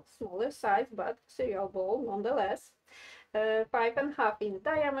well, smaller size but cereal bowl nonetheless. 5.5 in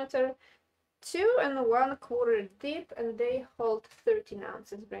diameter, 2 1/4 deep, and they hold 13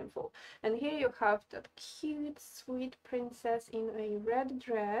 ounces brimful. And here you have that cute, sweet princess in a red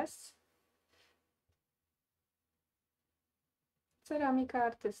dress.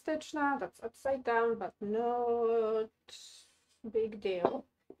 Ceramika Artystyczna, that's upside down, but not big deal.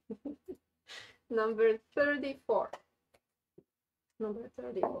 Number 34. Number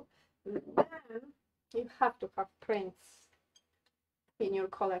 34. Then you have to have prints in your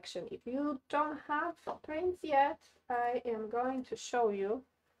collection. If you don't have prints yet, I am going to show you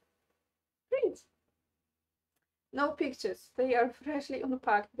prints. No pictures, they are freshly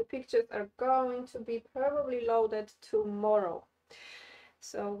unpacked. The pictures are going to be probably loaded tomorrow.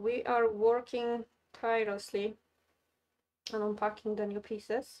 So we are working tirelessly on unpacking the new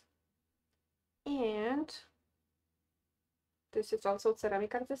pieces. And this is also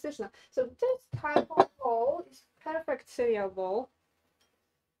Ceramika Artystyczna. So this type of bowl is perfect cereal bowl.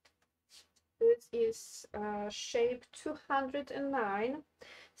 This is shape 209,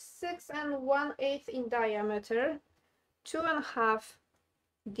 6 1/8 in diameter, 2.5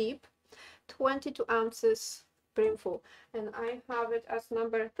 deep, 22 ounces brimful, and I have it as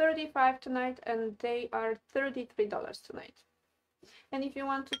number 35 tonight, and they are $33 tonight. And if you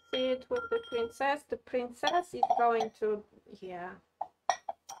want to see it with the princess is going to, yeah,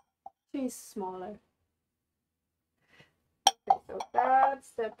 she's smaller. Okay, so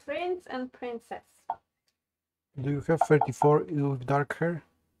that's the prince and princess. Do you have 34 with dark hair?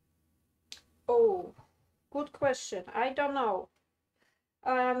 Oh, good question. I don't know.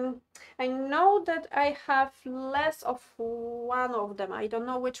 I know that I have less of one of them. I don't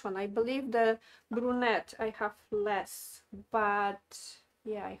know which one. I believe the brunette I have less, but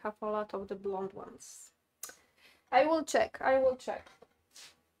yeah, I have a lot of the blonde ones. I will check. I will check.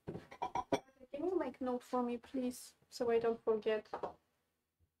 Can you make note for me, please, so I don't forget?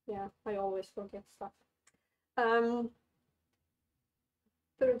 Yeah, I always forget stuff.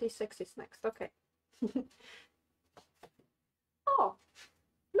 36 is next. Okay. Oh,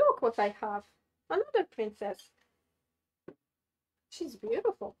 look what I have. Another princess. She's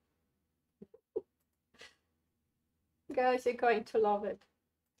beautiful. Guys, you're going to love it.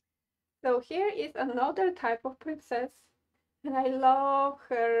 So here is another type of princess, and I love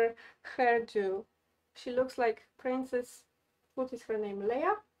her hairdo. She looks like Princess, what is her name,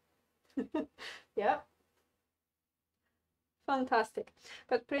 Leia? Yeah. Fantastic.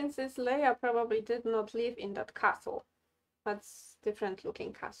 But Princess Leia probably did not live in that castle. That's different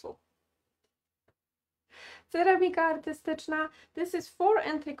looking castle. Ceramika artystyczna. This is 4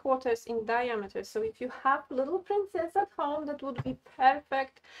 3/4 in diameter. So if you have little princess at home, that would be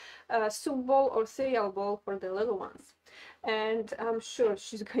perfect soup bowl or cereal bowl for the little ones. And I'm sure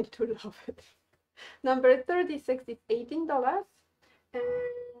she's going to love it. Number 36 is $18. And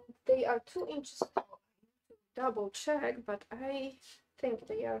they are 2 inches tall. Double check, but I think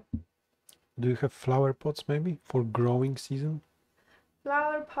they are. Do you have flower pots maybe for growing season?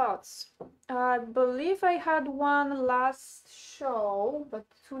 Flower pots. I believe I had one last show, but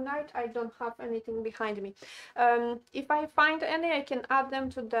tonight I don't have anything behind me. If I find any, I can add them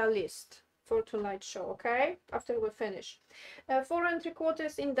to the list for tonight's show, okay? After we finish. 4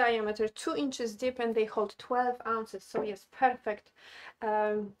 3/4 in diameter, 2 inches deep, and they hold 12 ounces. So yes, perfect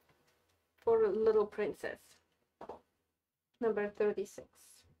for a little princess. Number 36.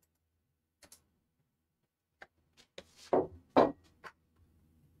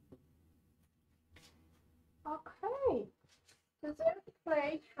 Okay, dessert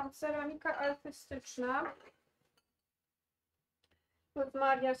plate from Ceramika Artystyczna with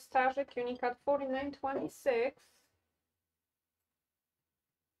Maria Starzyk, Unikat 4926.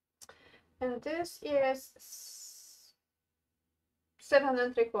 And this is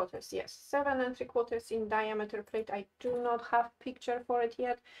 7 3/4. Yes, 7 3/4 in diameter plate. I do not have picture for it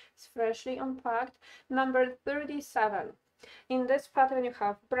yet. It's freshly unpacked. Number 37. In this pattern you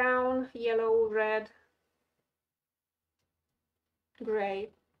have brown, yellow, red, gray,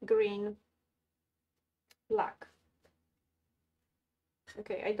 green, black.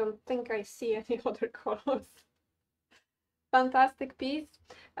 Okay, I don't think I see any other colors. Fantastic piece.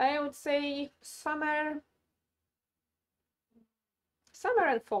 I would say summer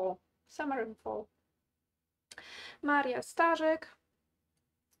and fall. Summer and fall. Maria Starzyk,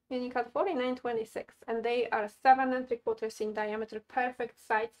 Unikat 4926, and they are 7 3/4 in diameter. Perfect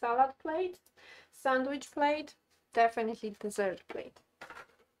side salad plate, sandwich plate, definitely dessert plate.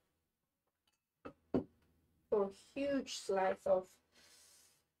 For huge slice of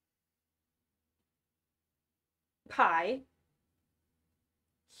pie,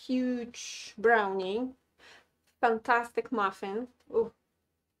 huge brownie, fantastic muffin, ooh,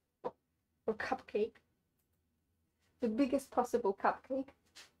 or cupcake, the biggest possible cupcake.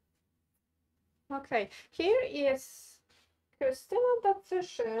 Okay, here is Christina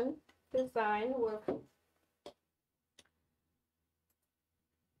Datsyshin design with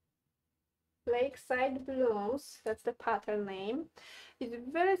Lakeside Blooms. That's the pattern name. It's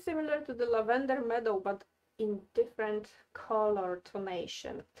very similar to the Lavender Meadow, but in different color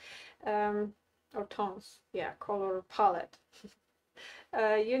tonation or tones. Yeah, color palette.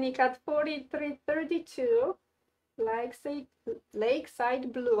 Unikat 4332,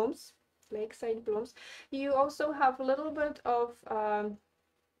 Lakeside Blooms. Lakeside Blooms. You also have a little bit of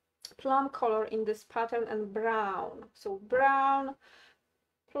plum color in this pattern and brown. So brown,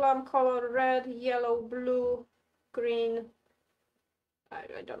 plum color, red, yellow, blue, green.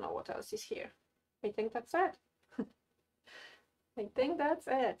 I don't know what else is here. I think that's it. I think that's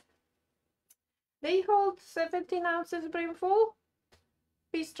it. They hold 17 ounces brimful.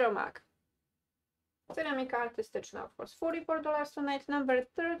 Bistro Mac. Ceramika artystyczna, of course. $44 tonight, number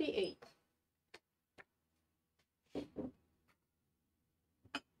 38.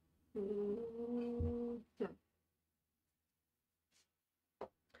 Hmm.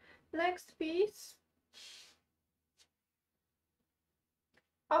 Next piece,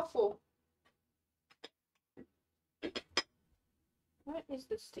 apple. Where is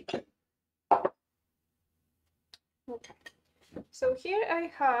the sticker? Okay, so here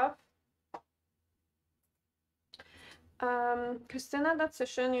I have Christina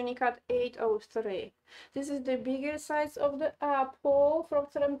Decision Unicat 803. This is the bigger size of the apple from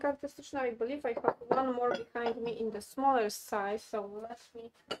Ceramika Artystyczna. I believe I have one more behind me in the smaller size, so let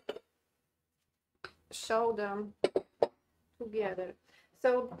me show them together.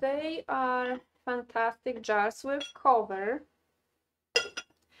 So they are fantastic jars with cover.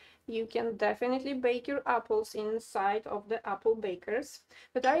 You can definitely bake your apples inside of the apple bakers,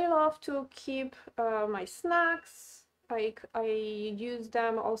 but I love to keep my snacks. I use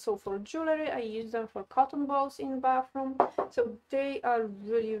them also for jewelry. I use them for cotton balls in bathroom, so they are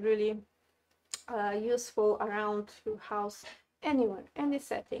really useful around your house, anywhere, any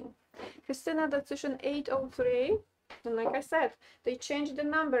setting. Christina Decision 803, and like I said, they changed the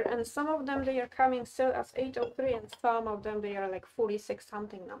number, and some of them they are coming still as 803, and some of them they are like 46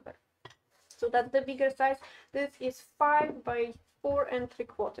 something number. So that's the bigger size. This is 5 by 4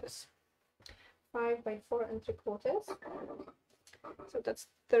 3/4. 5 by 4 3/4. So that's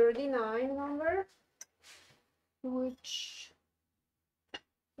 39 number, which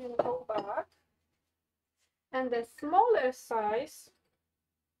can go back. And the smaller size,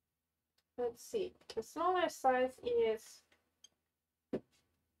 let's see, the smaller size is,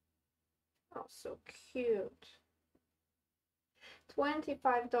 oh, so cute.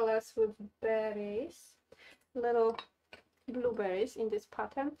 $25 with berries, little blueberries in this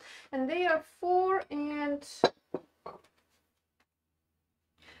pattern, and they are 4 inches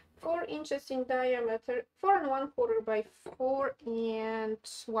in diameter, 4 1/4 by 4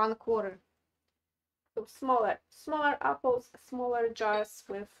 1/4. So smaller apples, smaller jars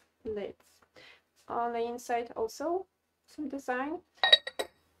with lids. On the inside also some design.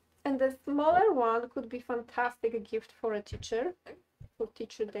 And the smaller one could be fantastic gift for a teacher, for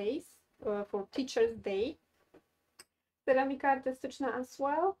teacher days, for Teacher's Day. Ceramika Artystyczna as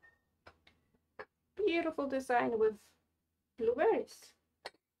well. Beautiful design with blueberries.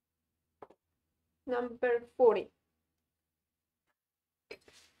 Number 40.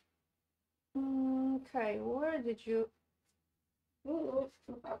 Okay, where did you...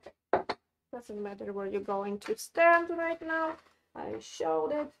 Okay, doesn't matter where you're going to stand right now. I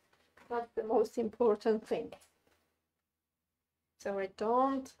showed it. That's the most important thing, so I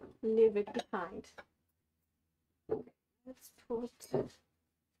don't leave it behind. Let's put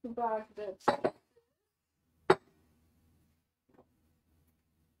back the...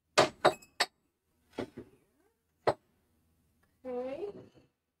 Okay.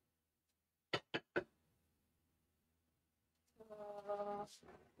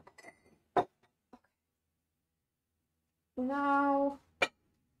 Now,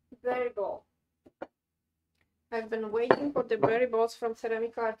 berry ball. I've been waiting for the berry balls from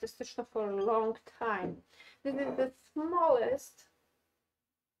Ceramika Artystyczna for a long time. This is the smallest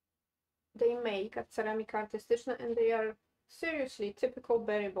they make at Ceramika Artystyczna, and they are seriously typical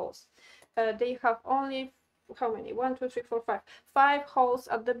berry balls. They have only, how many? 1, 2, 3, 4, 5. 5 holes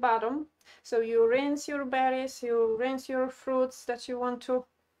at the bottom. So you rinse your berries, you rinse your fruits that you want to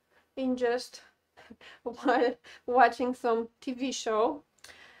ingest while watching some TV show,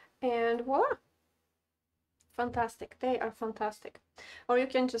 and voila, fantastic. They are fantastic. Or you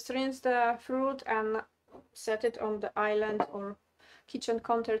can just rinse the fruit and set it on the island or kitchen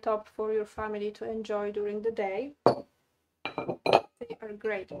countertop for your family to enjoy during the day. They are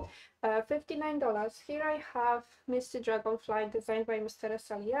great. $59. Here I have Misty Dragonfly designed by Mr.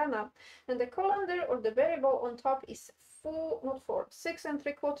 Saliana, and the colander or the berry ball on top is 6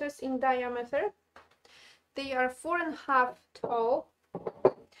 3/4 in diameter. They are 4 1/2 tall,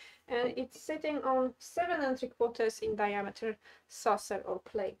 and it's sitting on 7 3/4 in diameter saucer or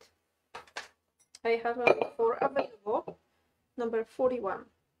plate. I have only 4 available, number 41,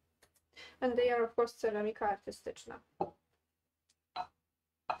 and they are of course Ceramika Artystyczna.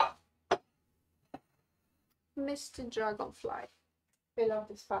 Misty Dragonfly. I love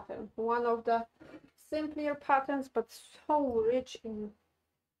this pattern. One of the simpler patterns, but so rich in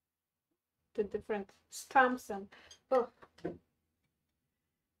the different stamps and oh.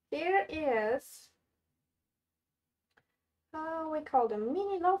 Here is, we call them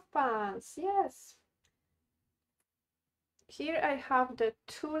mini love pants. Yes. Here I have the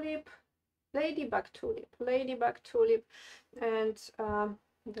tulip, ladybug tulip, and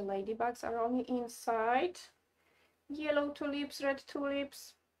the ladybugs are on the inside. Yellow tulips, red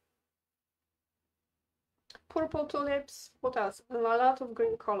tulips, Purple tulips. What else? A lot of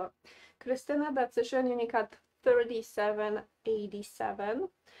green color. Christina Decision Unicat 3787.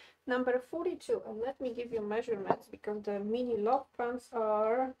 Number 42. And let me give you measurements because the mini love pants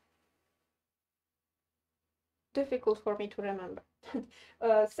are difficult for me to remember.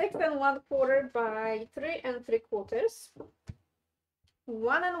 6 1/4 by 3 3/4.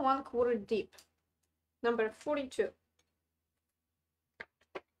 1 1/4 deep. Number 42.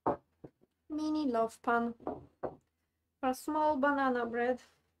 Mini love pan for small banana bread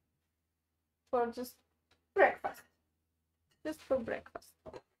for just breakfast. Just for breakfast.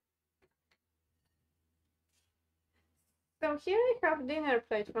 So here I have dinner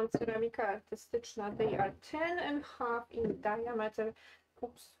plate from Ceramika Artystyczna. They are 10.5 in diameter.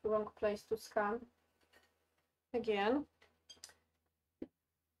 Oops, wrong place to scan. Again.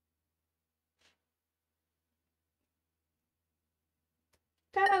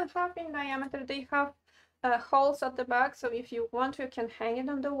 Ten and a half in diameter. They have holes at the back, so if you want, you can hang it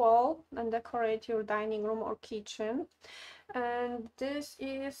on the wall and decorate your dining room or kitchen. And this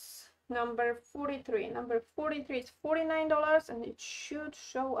is number 43. Number 43 is $49 and it should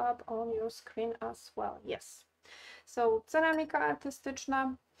show up on your screen as well. Yes. So Ceramika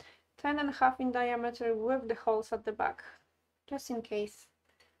Artystyczna, 10.5 in diameter with the holes at the back, just in case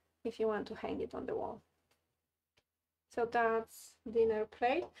if you want to hang it on the wall. So that's dinner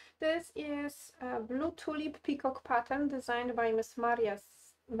plate. This is a blue tulip peacock pattern designed by Miss Maria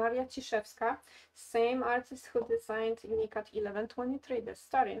Ciszewska, same artist who designed Unicat 1123, the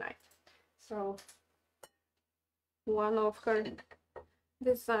Starry Night. So one of her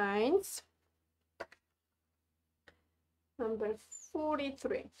designs. Number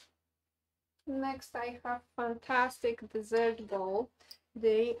 43. Next I have fantastic dessert bowl.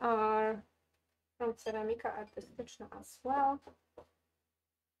 They are from Ceramika Artystyczna as well.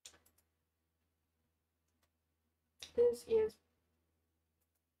 This is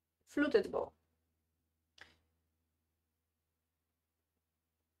fluted bowl.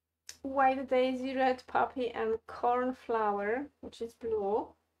 White daisy, red poppy, and cornflower, which is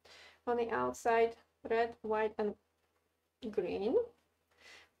blue. On the outside, red, white, and green.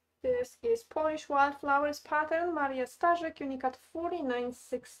 This is Polish Wildflowers pattern, Maria Starzek, Unicat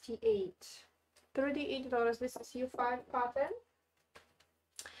 4968. $38. This is U5 pattern.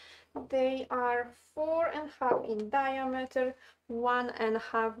 They are 4.5 in diameter,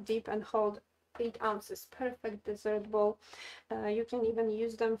 1.5 deep, and hold 8 ounces. Perfect dessert bowl. You can even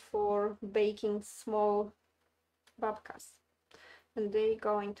use them for baking small babkas, and they're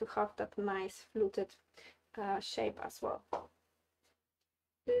going to have that nice fluted shape as well.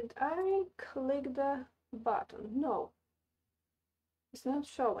 Did I click the button? No, it's not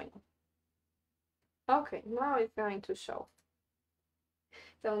showing. Okay, now it's going to show.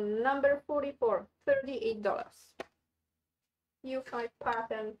 So number 44, $38. U5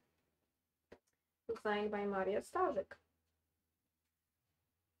 pattern designed by Maria Starzek.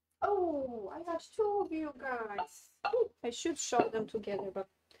 Oh, I got two of you guys. Ooh, I should show them together, but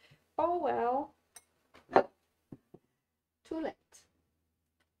oh well. Too late.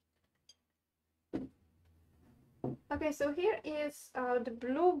 Okay, so here is the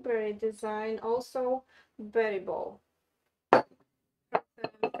blueberry design, also berry bowl.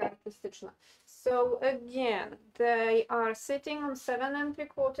 So again, they are sitting on 7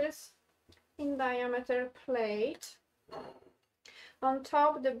 3/4 in diameter plate. On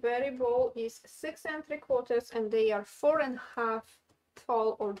top, the berry bowl is 6 3/4, and they are 4.5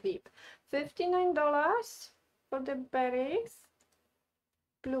 tall or deep. $59 for the berries,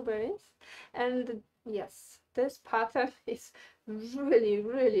 blueberries, and yes, this pattern is really,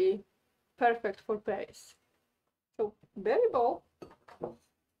 really perfect for berries. So berry bowl.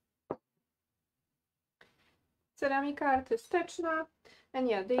 Ceramika Artystyczna, and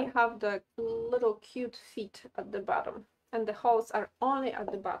yeah, they have the little cute feet at the bottom, and the holes are only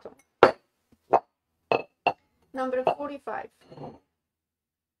at the bottom. Number 45.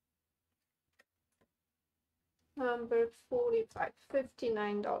 Number 45,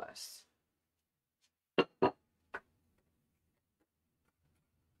 $59.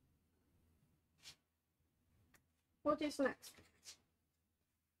 What is next?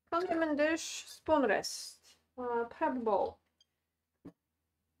 Condiment dish, spoon rest, prep bowl.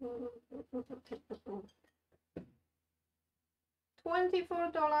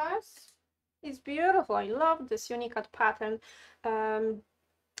 $24. It's beautiful. I love this Unicat pattern.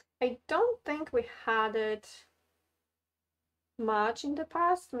 I don't think we had it much in the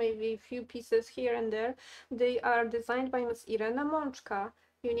past, maybe a few pieces here and there. They are designed by Miss Irena Mączka,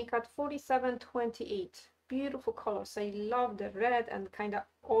 Unicat 4728. Beautiful colors. I love the red and kind of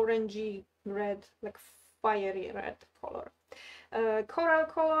orangey red, like fiery red color. Coral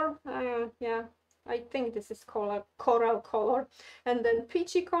color, yeah, I think this is coral color, and then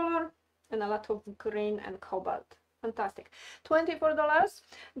peachy color, and a lot of green and cobalt. Fantastic. $24.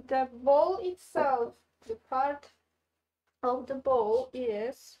 The ball itself, the part of the ball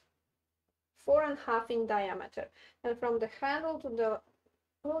is 4.5 in diameter, and from the handle to the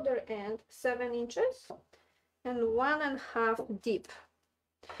other end 7 inches and 1.5 deep.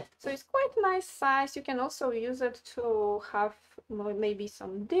 So it's quite nice size. You can also use it to have maybe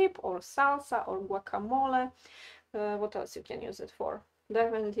some dip or salsa or guacamole. What else you can use it for?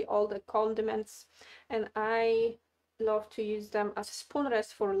 Definitely all the condiments. And I love to use them as spoon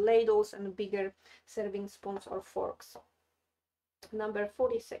rest for ladles and bigger serving spoons or forks. Number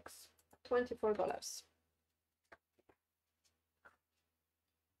 46, $24.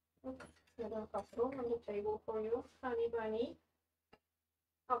 Okay, I don't have room on the table for you, honey bunny.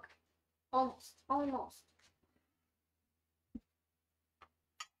 Okay, almost.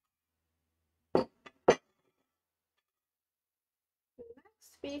 The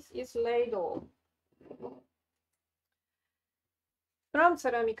next piece is ladle. From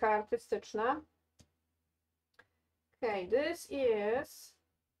Ceramika Artystyczna. Okay, this is,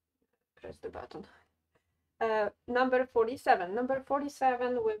 press the button, number 47. Number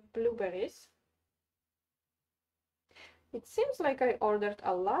 47 with blueberries. It seems like I ordered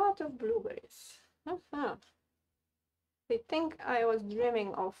a lot of blueberries. I think I was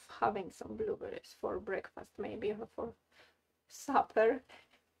dreaming of having some blueberries for breakfast, maybe, or for supper.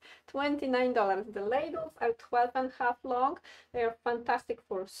 $29. The ladles are 12.5 long. They are fantastic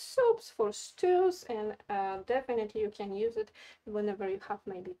for soups, for stews, and definitely you can use it whenever you have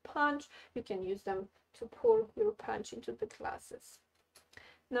maybe punch. You can use them to pour your punch into the glasses.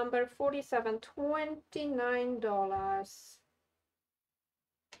 Number 47, $29.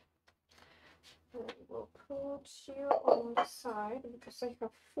 I will put you on the side because I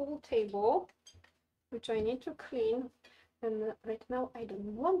have full table, which I need to clean. And right now I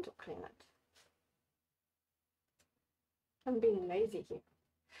don't want to clean it. I'm being lazy here.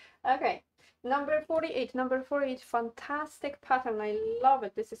 Okay, number 48. Number 48, fantastic pattern. I love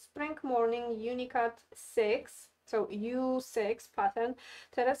it. This is Spring Morning Unicat 6. So U6 pattern.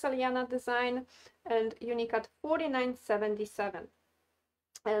 Teresa Liana design and Unicat 4977.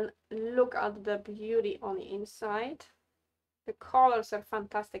 And look at the beauty on the inside. The colors are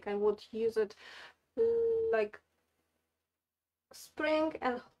fantastic. I would use it like spring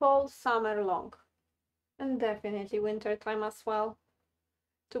and whole summer long, and definitely winter time as well,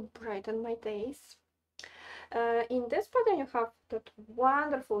 to brighten my days. In this pattern you have that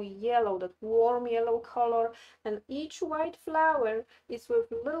wonderful yellow, that warm yellow color, and each white flower is with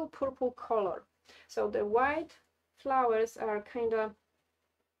little purple color. So the white flowers are kind of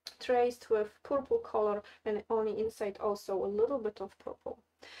traced with purple color, and on the inside also a little bit of purple.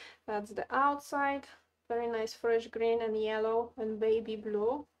 That's the outside. Very nice fresh green and yellow and baby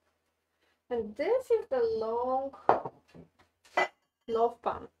blue. And this is the long loaf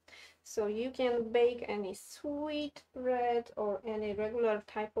pan. So you can bake any sweet bread or any regular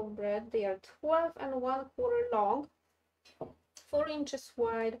type of bread. They are 12.25 long, 4 inches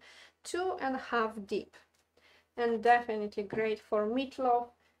wide, 2.5 deep. And definitely great for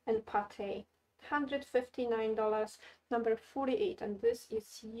meatloaf and pate. $159. Number 48, and this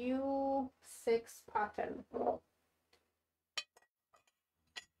is U6 pattern.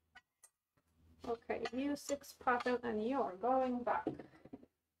 Okay, U6 pattern, and you're going back.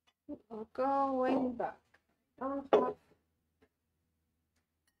 You're going back. Don't have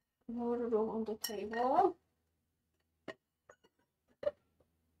more room on the table.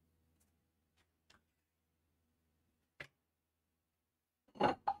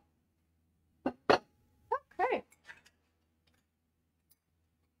 Okay.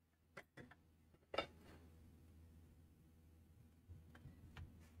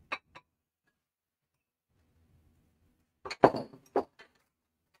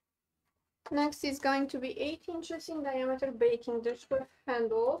 Next is going to be 8 inches in diameter baking dish with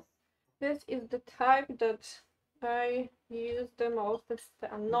handles. This is the type that I use the most. It's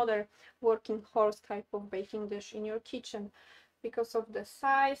another working horse type of baking dish in your kitchen because of the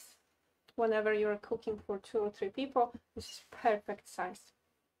size. Whenever you're cooking for 2 or 3 people, this is perfect size.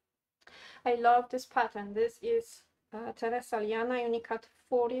 I love this pattern. This is Teresa Liana Unicat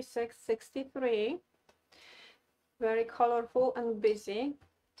 4663. Very colorful and busy.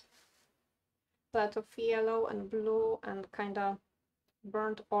 A lot of yellow and blue and kind of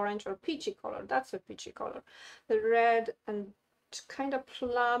burnt orange or peachy color. That's a peachy color. The red and kind of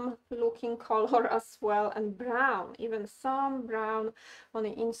plum looking color as well, and brown, even some brown on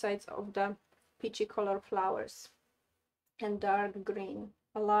the insides of the peachy color flowers and dark green,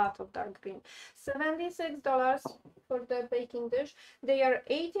 a lot of dark green. $76 for the baking dish. They are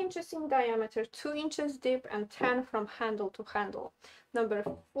 8 inches in diameter, 2 inches deep, and 10 from handle to handle. Number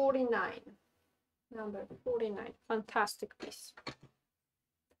 49. Number 49. Fantastic piece.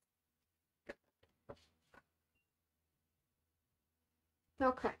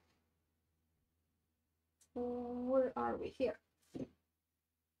 Okay. Where are we here?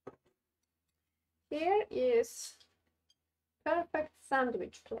 Here is perfect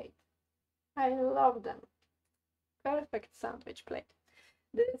sandwich plate. I love them. Perfect sandwich plate.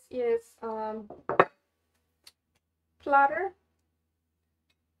 This is platter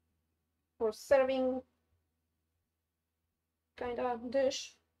for serving kind of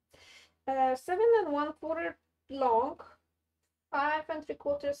dish. 7 1/4 long, 5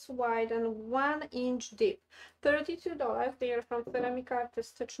 3/4 wide, and 1 inch deep. $32. They are from Ceramika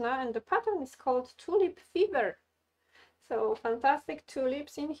Artystyczna, and the pattern is called Tulip Fever. So fantastic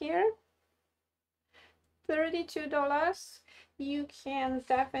tulips in here. $32. You can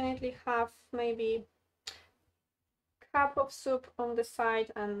definitely have maybe cup of soup on the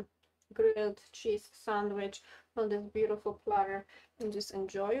side and grilled cheese sandwich on this beautiful platter, and just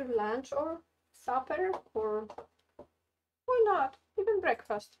enjoy your lunch or supper, or why not even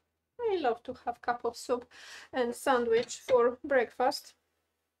breakfast. I love to have cup of soup and sandwich for breakfast.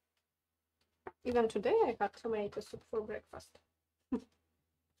 Even today I had tomato soup for breakfast.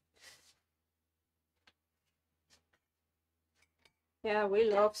 Yeah, we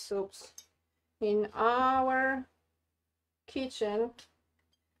love soups. In our kitchen,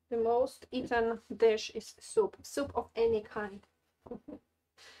 the most eaten dish is soup. Soup of any kind.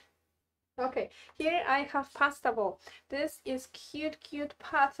 Okay, here I have pasta bowl. This is cute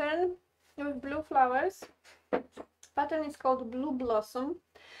pattern with blue flowers. Pattern is called Blue Blossom.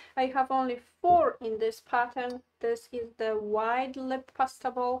 I have only 4 in this pattern. This is the wide lip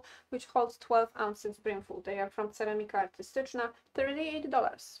pasta bowl, which holds 12 ounces brimful. They are from Ceramika Artystyczna.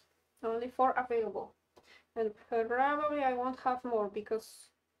 $38. Only 4 available. And probably I won't have more, because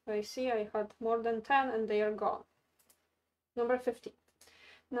I see I had more than 10 and they are gone. Number 50.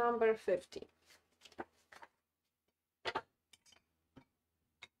 Number 50.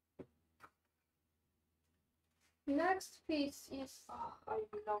 Next piece is, oh, I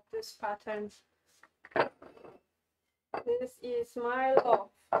love this pattern. This is my love.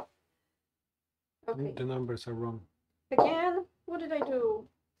 Okay. The numbers are wrong. Again, what did I do?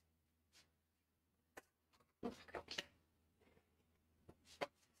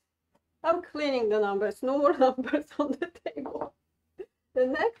 I'm cleaning the numbers. No more numbers on the table. The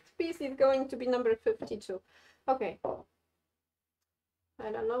next piece is going to be number 52. Okay.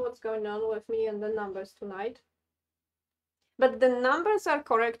 I don't know what's going on with me and the numbers tonight. But the numbers are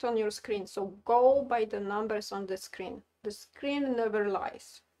correct on your screen, so go by the numbers on the screen. The screen never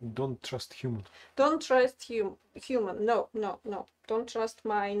lies. Don't trust human. Don't trust human. No. Don't trust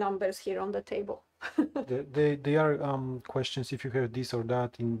my numbers here on the table. They are questions if you have this or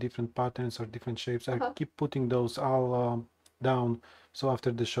that in different patterns or different shapes. I keep putting those all down, so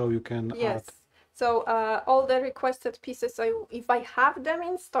after the show you can add. So all the requested pieces, if I have them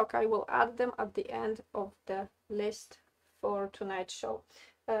in stock, I will add them at the end of the list for tonight's show.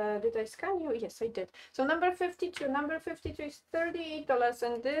 Did I scan you? Yes, I did. So number 52. Number 52 is $38,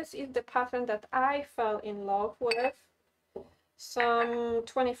 and this is the pattern that I fell in love with some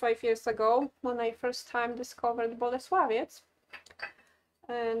 25 years ago when I first time discovered Bolesławiec,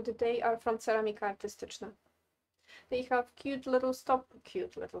 and they are from Ceramika Artystyczna. They have cute little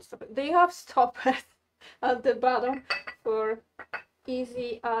they have stoppers at the bottom for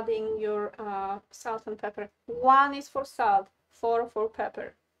easy adding your salt and pepper. 1 is for salt, 4 for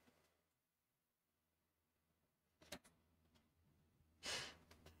pepper.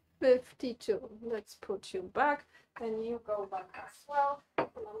 $52. Let's put you back, and you go back as well. And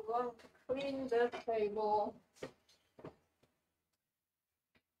I'm going to clean the table.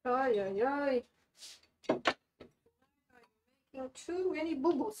 Ay. Making too many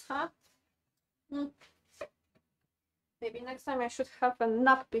boo-boos, huh? Maybe next time I should have a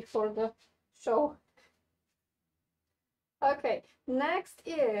nap before the show. Okay, next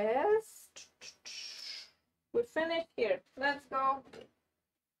is, we finished here. Let's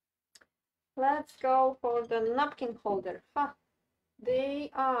go for the napkin holder. They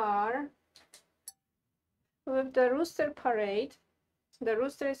are with the rooster parade. The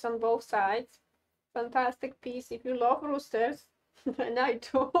rooster is on both sides. Fantastic piece if you love roosters, and I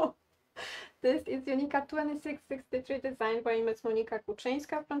do. This is Unika 2663, designed by Ms. Monika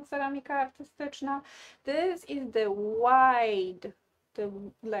Kuczyńska from Ceramika Artystyczna. This is the wide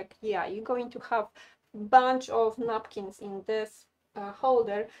like, yeah, you're going to have bunch of napkins in this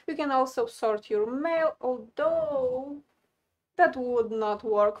holder. You can also sort your mail, although that would not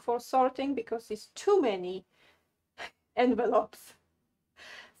work for sorting because it's too many envelopes.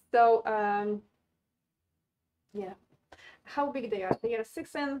 So yeah, how big they are? They are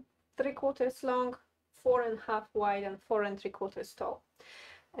 6 3/4 long, 4.5 wide, and 4 3/4 tall.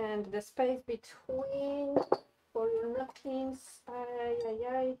 And the space between for your napkins, I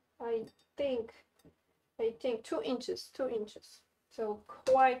think 2 inches, 2 inches. So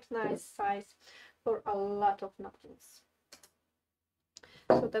quite nice size for a lot of napkins.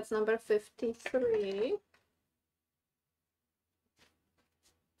 So that's number 53.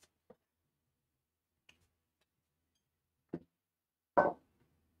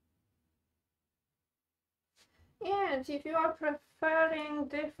 And if you are preferring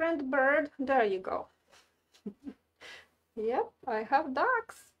different bird, there you go. Yep, I have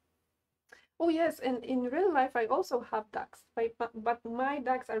ducks. Oh yes, and in real life I also have ducks, but my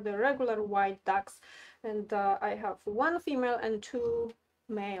ducks are the regular white ducks, and I have 1 female and 2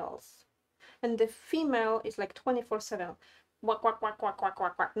 males. And the female is like 24/7, quack quack quack quack quack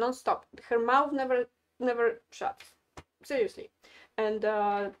quack quack, non-stop. Her mouth never shuts, seriously. And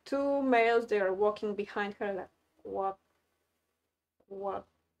 2 males, they are walking behind her like what.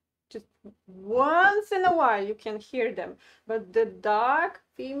 Just once in a while you can hear them, but the duck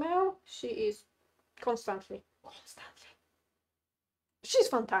female, she is constantly. She's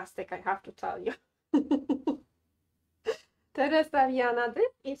fantastic, I have to tell you. Teresa Viana,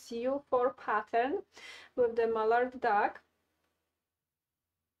 this is you for pattern with the mallard duck,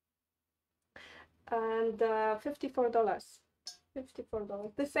 and $54.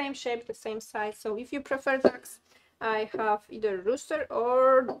 $54. The same shape, the same size. So if you prefer ducks, I have either rooster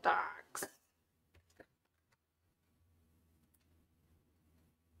or ducks.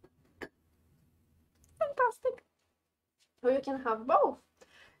 Fantastic. Or you can have both,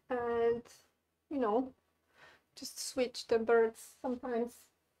 and you know, just switch the birds sometimes.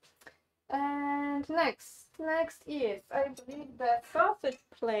 And next is, I believe, the sausage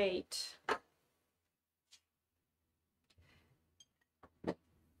plate.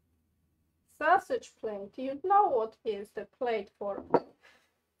 Sausage plate. You know what is the plate for?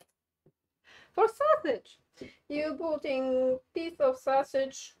 For sausage. You put in piece of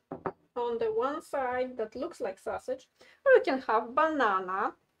sausage on the one side that looks like sausage, or you can have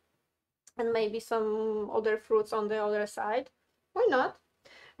banana and maybe some other fruits on the other side. Why not?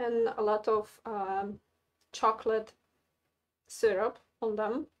 And a lot of chocolate syrup on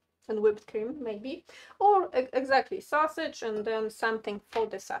them and whipped cream maybe, or exactly sausage and then something for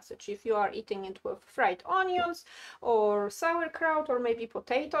the sausage. If you are eating it with fried onions or sauerkraut or maybe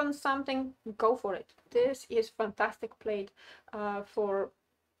potato and something, go for it. This is fantastic plate for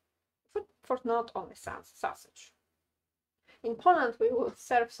not only sausage. In Poland we will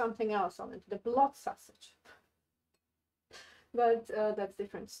serve something else on it, the blood sausage. But that's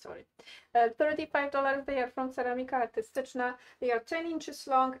different story. $35, they are from Ceramika Artystyczna. They are 10 inches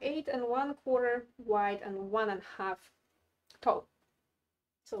long, 8 1/4 wide, and 1.5 tall.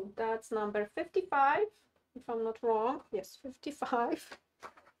 So that's number 55, if I'm not wrong. Yes, 55.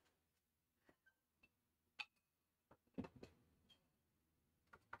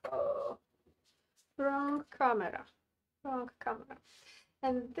 Oh, wrong camera.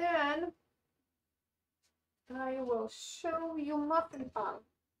 And then I will show you muffin pan.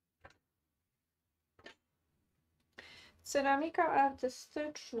 Ceramika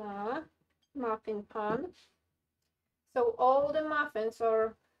Artystyczna muffin pan. So all the muffins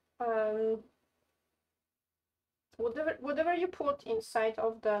are whatever you put inside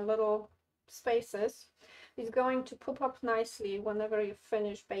of the little spaces is going to pop up nicely whenever you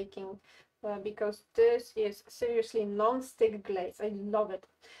finish baking, because this is seriously non-stick glaze. I love it.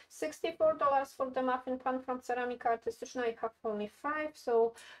 $64 for the muffin pan from Ceramika Artystyczna. I have only 5,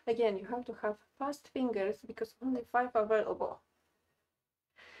 so again you have to have fast fingers because only 5 available.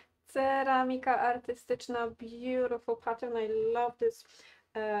 Ceramika Artystyczna, beautiful pattern. I love this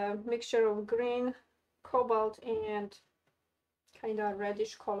mixture of green, cobalt, and kind of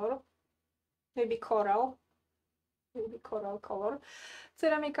reddish color, maybe coral color.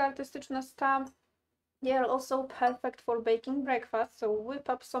 Ceramika Artystyczna stamp. They are also perfect for baking breakfast. So whip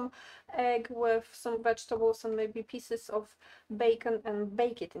up some egg with some vegetables and maybe pieces of bacon and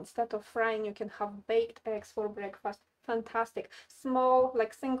bake it. Instead of frying, you can have baked eggs for breakfast. Fantastic. Small,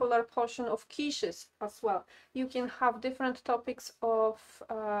 like singular portion of quiches as well. You can have different topics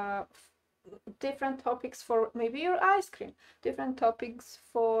for maybe your ice cream, different topics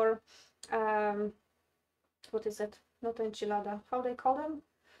for what is it, not enchilada. How they call them?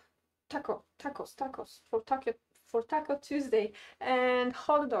 Tacos for Taco Tuesday, and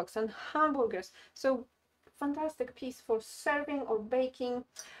hot dogs and hamburgers. So fantastic piece for serving or baking,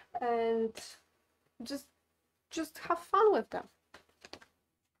 and just have fun with them.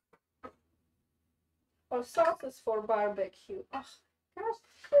 Or sauces for barbecue. Oh gosh,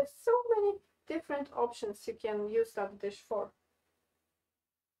 there's so many different options you can use that dish for.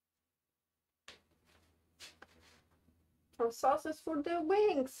 Or sauces for the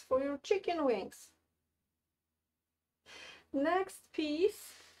wings, for your chicken wings. Next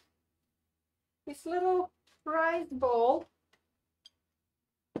piece, this little rice bowl.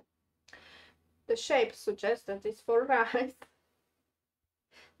 The shape suggests that it's for rice.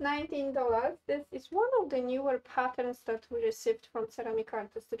 $19. This is one of the newer patterns that we received from Ceramika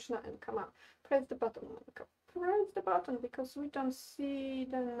Artystyczna. And come on, press the button, Monica. Press the button because we don't see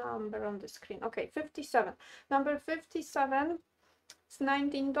the number on the screen. Okay, 57. Number 57. It's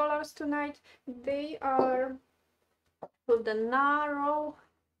 $19 tonight. They are with the narrow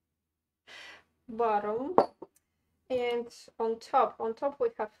bottom, and on top we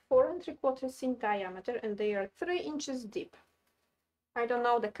have 4 3/4 in diameter, and they are 3 inches deep. I don't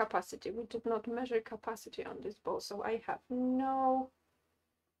know the capacity. We did not measure capacity on this bowl, so I have no.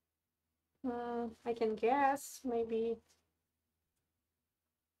 I can guess maybe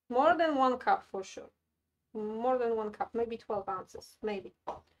more than 1 cup for sure. More than 1 cup, maybe 12 ounces, maybe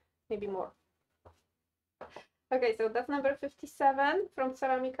more. Okay, so that's number 57 from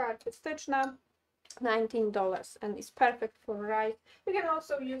Ceramika Artystyczna. $19, and it's perfect for rice. You can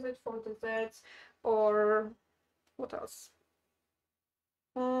also use it for desserts, or what else?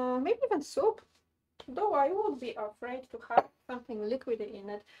 Maybe even soup, though I would be afraid to have something liquidy in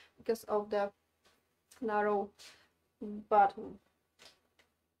it because of the narrow bottom.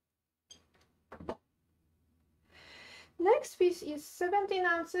 Next piece is 17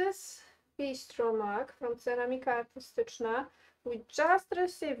 ounces bistro mug from Ceramika Artystyczna. We just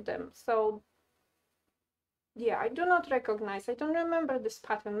received them, so yeah, I do not recognize. I don't remember this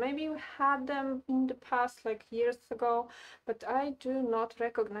pattern. Maybe we had them in the past, like years ago, but I do not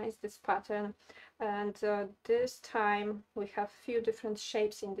recognize this pattern. And this time we have few different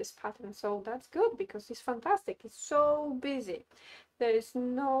shapes in this pattern, so that's good because it's fantastic. It's so busy. There is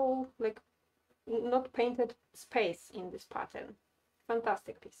no not painted space in this pattern.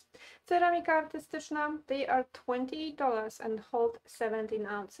 Fantastic piece. Ceramika Artystyczna, they are $20 and hold 17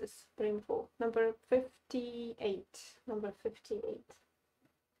 ounces brimful. Number 58. Number 58.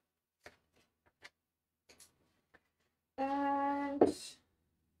 And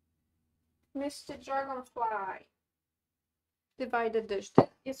Misty Dragonfly. Divided dish. This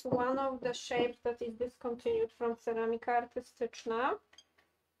is one of the shapes that is discontinued from Ceramika Artystyczna.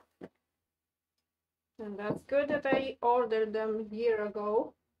 And that's good that I ordered them a year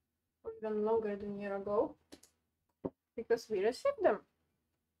ago, or even longer than a year ago, because we received them.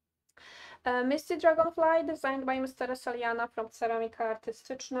 Misty Dragonfly, designed by Mr. Saliana from Ceramika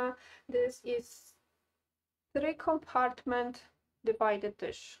Artystyczna. This is 3-compartment divided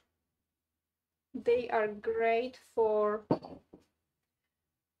dish. They are great for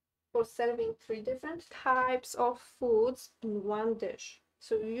serving 3 different types of foods in one dish.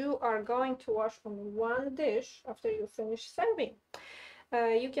 So you are going to wash on one dish after you finish serving.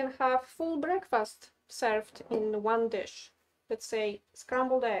 You can have full breakfast served in one dish. Let's say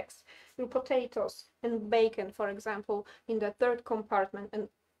scrambled eggs, your potatoes and bacon, for example, in the 3rd compartment, and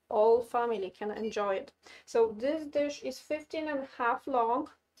all family can enjoy it. So this dish is 15.5 long,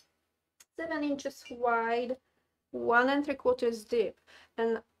 7 inches wide, 1 3/4 deep,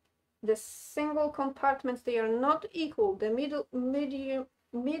 and the single compartments, they are not equal. The middle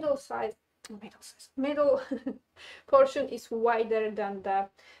portion is wider than the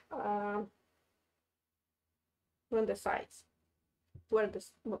sides.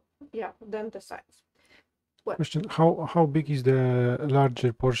 Than the sides. Well, question: how big is the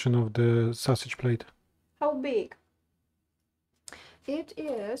larger portion of the sausage plate? How big? It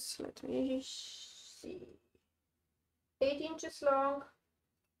is, let me see, 8 inches long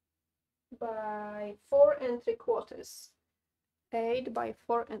by 4 3/4. 8 by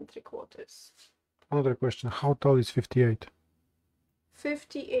 4 3/4. Another question: how tall is 58?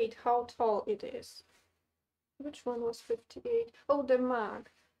 58, how tall it is? Which one was 58? Oh, the mug.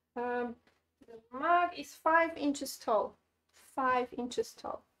 The mug is 5 inches tall. 5 inches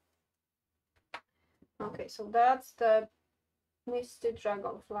tall. Okay, so that's the Misty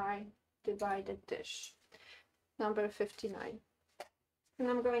Dragonfly divided dish, number 59. And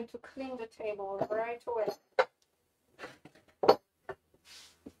I'm going to clean the table right away.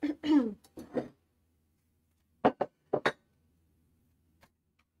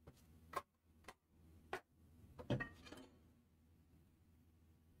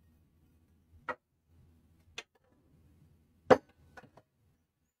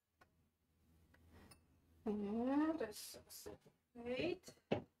 And this plate.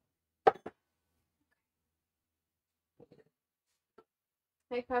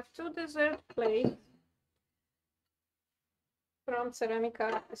 I have 2 dessert plates from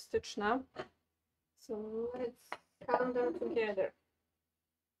Ceramika Artystyczna. So let's count them together.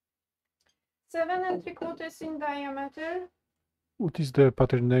 7 3/4 in diameter. What is the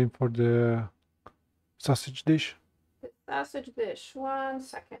pattern name for the sausage dish? The sausage dish. 1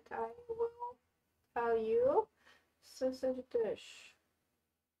 second, I will tell you. Sausage dish.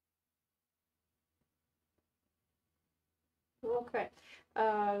 Okay.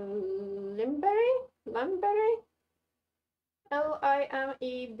 Limberry? Limberry?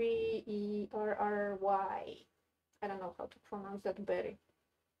 Limeberry. I don't know how to pronounce that berry.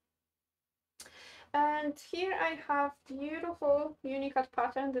 And here I have beautiful unicat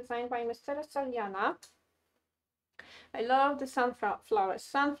pattern designed by Mr. Saliana. I love the sunflowers.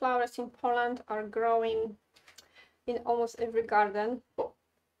 Sunflowers in Poland are growing in almost every garden.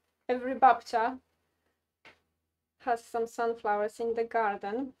 Every babcia has some sunflowers in the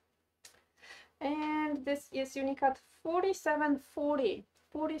garden. And this is unicat 4740.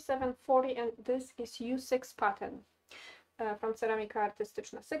 4740, and this is U6 pattern. From Ceramika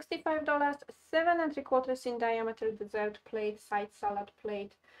Artystyczna. $65, 7 3/4 in diameter dessert plate, side salad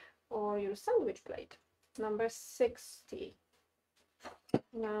plate, or your sandwich plate. Number 60.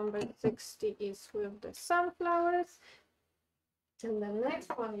 Number 60 is with the sunflowers. And the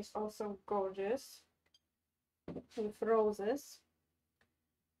next one is also gorgeous with roses.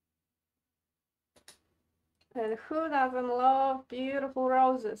 And who doesn't love beautiful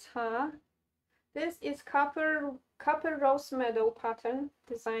roses, huh? This is copper rose meadow pattern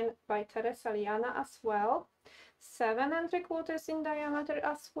designed by Teresa Liana as well. 7 3/4 in diameter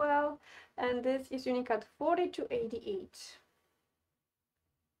as well. And this is unicat 42.88.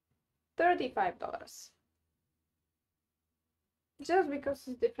 $35. Just because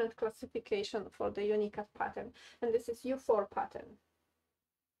it's different classification for the unicat pattern. And this is U4 pattern.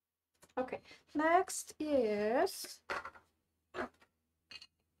 Okay, next is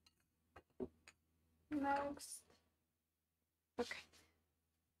okay,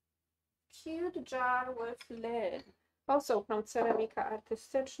 cute jar with lid, also from Ceramika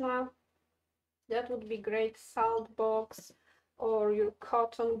Artystyczna. That would be great salt box, or your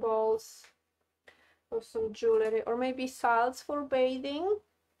cotton balls, or some jewelry, or maybe salts for bathing.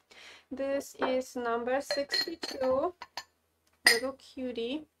 This is number 62, little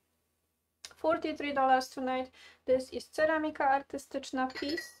cutie. $43 tonight. This is Ceramika Artystyczna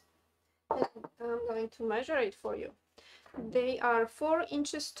piece. And I'm going to measure it for you. They are 4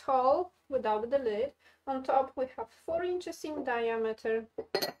 inches tall without the lid. On top we have 4 inches in diameter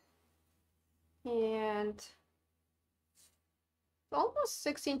and almost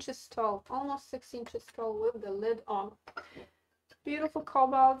 6 inches tall. Almost 6 inches tall with the lid on. Beautiful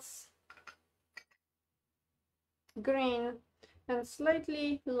cobalts, green, and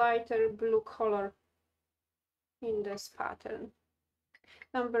slightly lighter blue color in this pattern.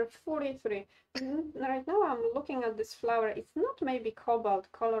 Number 43. Right now I'm looking at this flower. It's not maybe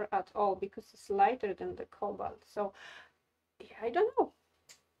cobalt color at all because it's lighter than the cobalt. So yeah, I don't know.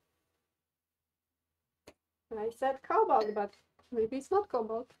 I said cobalt, but maybe it's not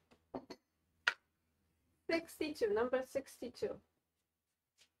cobalt. 62, number 62.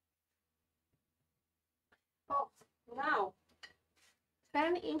 Oh, now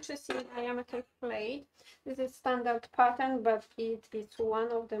 10 inches in diameter plate. This is standard pattern, but it is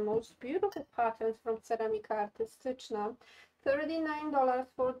one of the most beautiful patterns from Ceramika Artystyczna. $39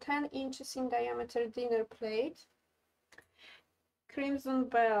 for 10 inches in diameter dinner plate. Crimson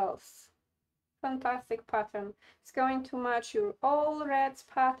bells. Fantastic pattern. It's going to match your all reds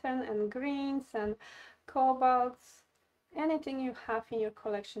pattern and greens and cobalts. Anything you have in your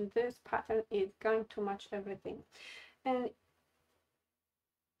collection, this pattern is going to match everything. And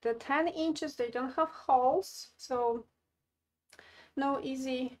the 10 inches, they don't have holes, so no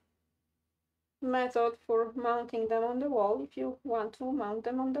easy method for mounting them on the wall if you want to mount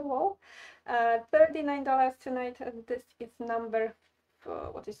them on the wall. $39 tonight. This is number,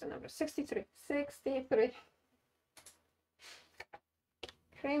 what is the number? 63. 63.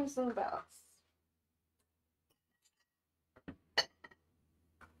 Crimson bells.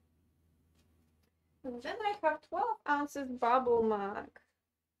 And then I have 12 ounces bubble mug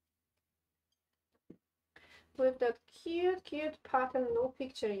with that cute pattern. No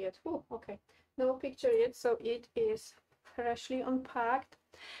picture yet. Oh, okay, no picture yet, so it is freshly unpacked.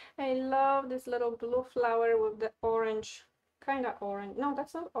 I love this little blue flower with the orange, kind of orange. No,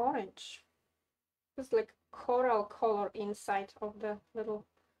 that's not orange. It's like coral color inside of the little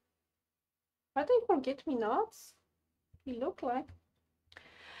Are they forget-me-nots? They look like.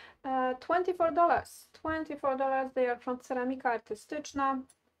 $24. $24. They are from Ceramika Artystyczna.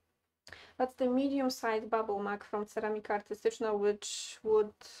 That's the medium-sized bubble mug from Ceramika Artystyczna, which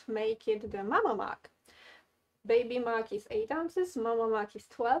would make it the Mama mug. Baby mug is 8 ounces, Mama mug is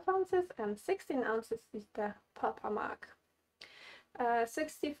 12 ounces, and 16 ounces is the Papa mug.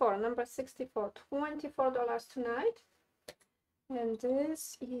 64, number 64, $24 tonight. And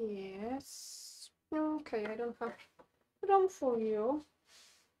this is, okay, I don't have room for you.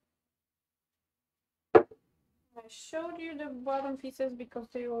 I showed you the bottom pieces because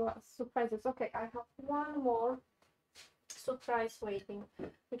they were surprises. Okay, I have one more surprise waiting,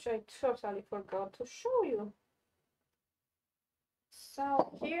 which I totally forgot to show you.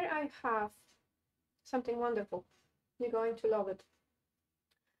 So here I have something wonderful. You're going to love it.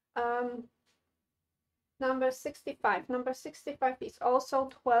 Number 65. Number 65 is also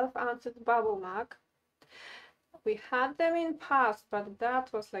 12 ounces bubble mug. We had them in past, but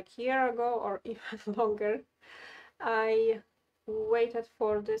that was like a year ago or even longer. I waited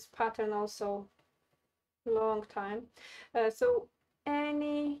for this pattern also long time. So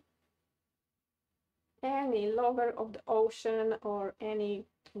any lover of the ocean or any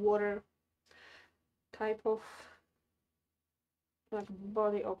water type of like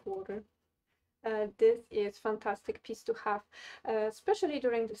body of water, this is fantastic piece to have, especially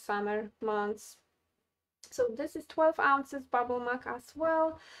during the summer months. So this is 12 ounces bubble mug as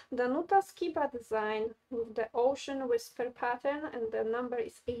well. Danuta Skiba design with the ocean whisper pattern, and the number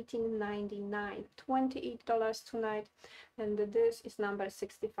is $18.99, $28 tonight, and this is number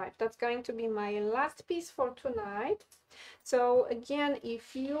 65. That's going to be my last piece for tonight. So again,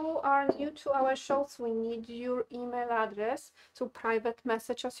 if you are new to our shows, we need your email address. So private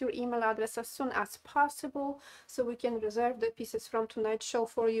message us your email address as soon as possible so we can reserve the pieces from tonight's show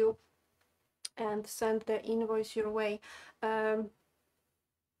for you and send the invoice your way.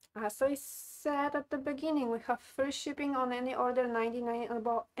 As I said at the beginning, we have free shipping on any order 99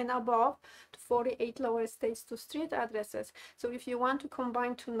 and above to 48 lower states to street addresses. So if you want to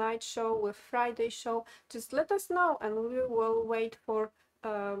combine tonight's show with Friday's show, just let us know and we will wait for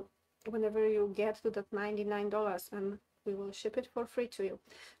whenever you get to that $99 and we will ship it for free to you.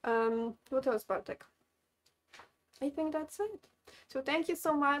 What else, Bartek? I think that's it. So thank you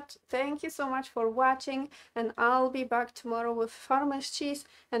so much. Thank you so much for watching, and I'll be back tomorrow with farmer's cheese,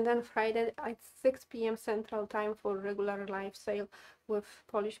 and then Friday at 6 p.m. Central Time for regular live sale with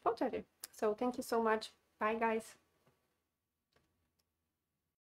Polish pottery. So thank you so much. Bye, guys.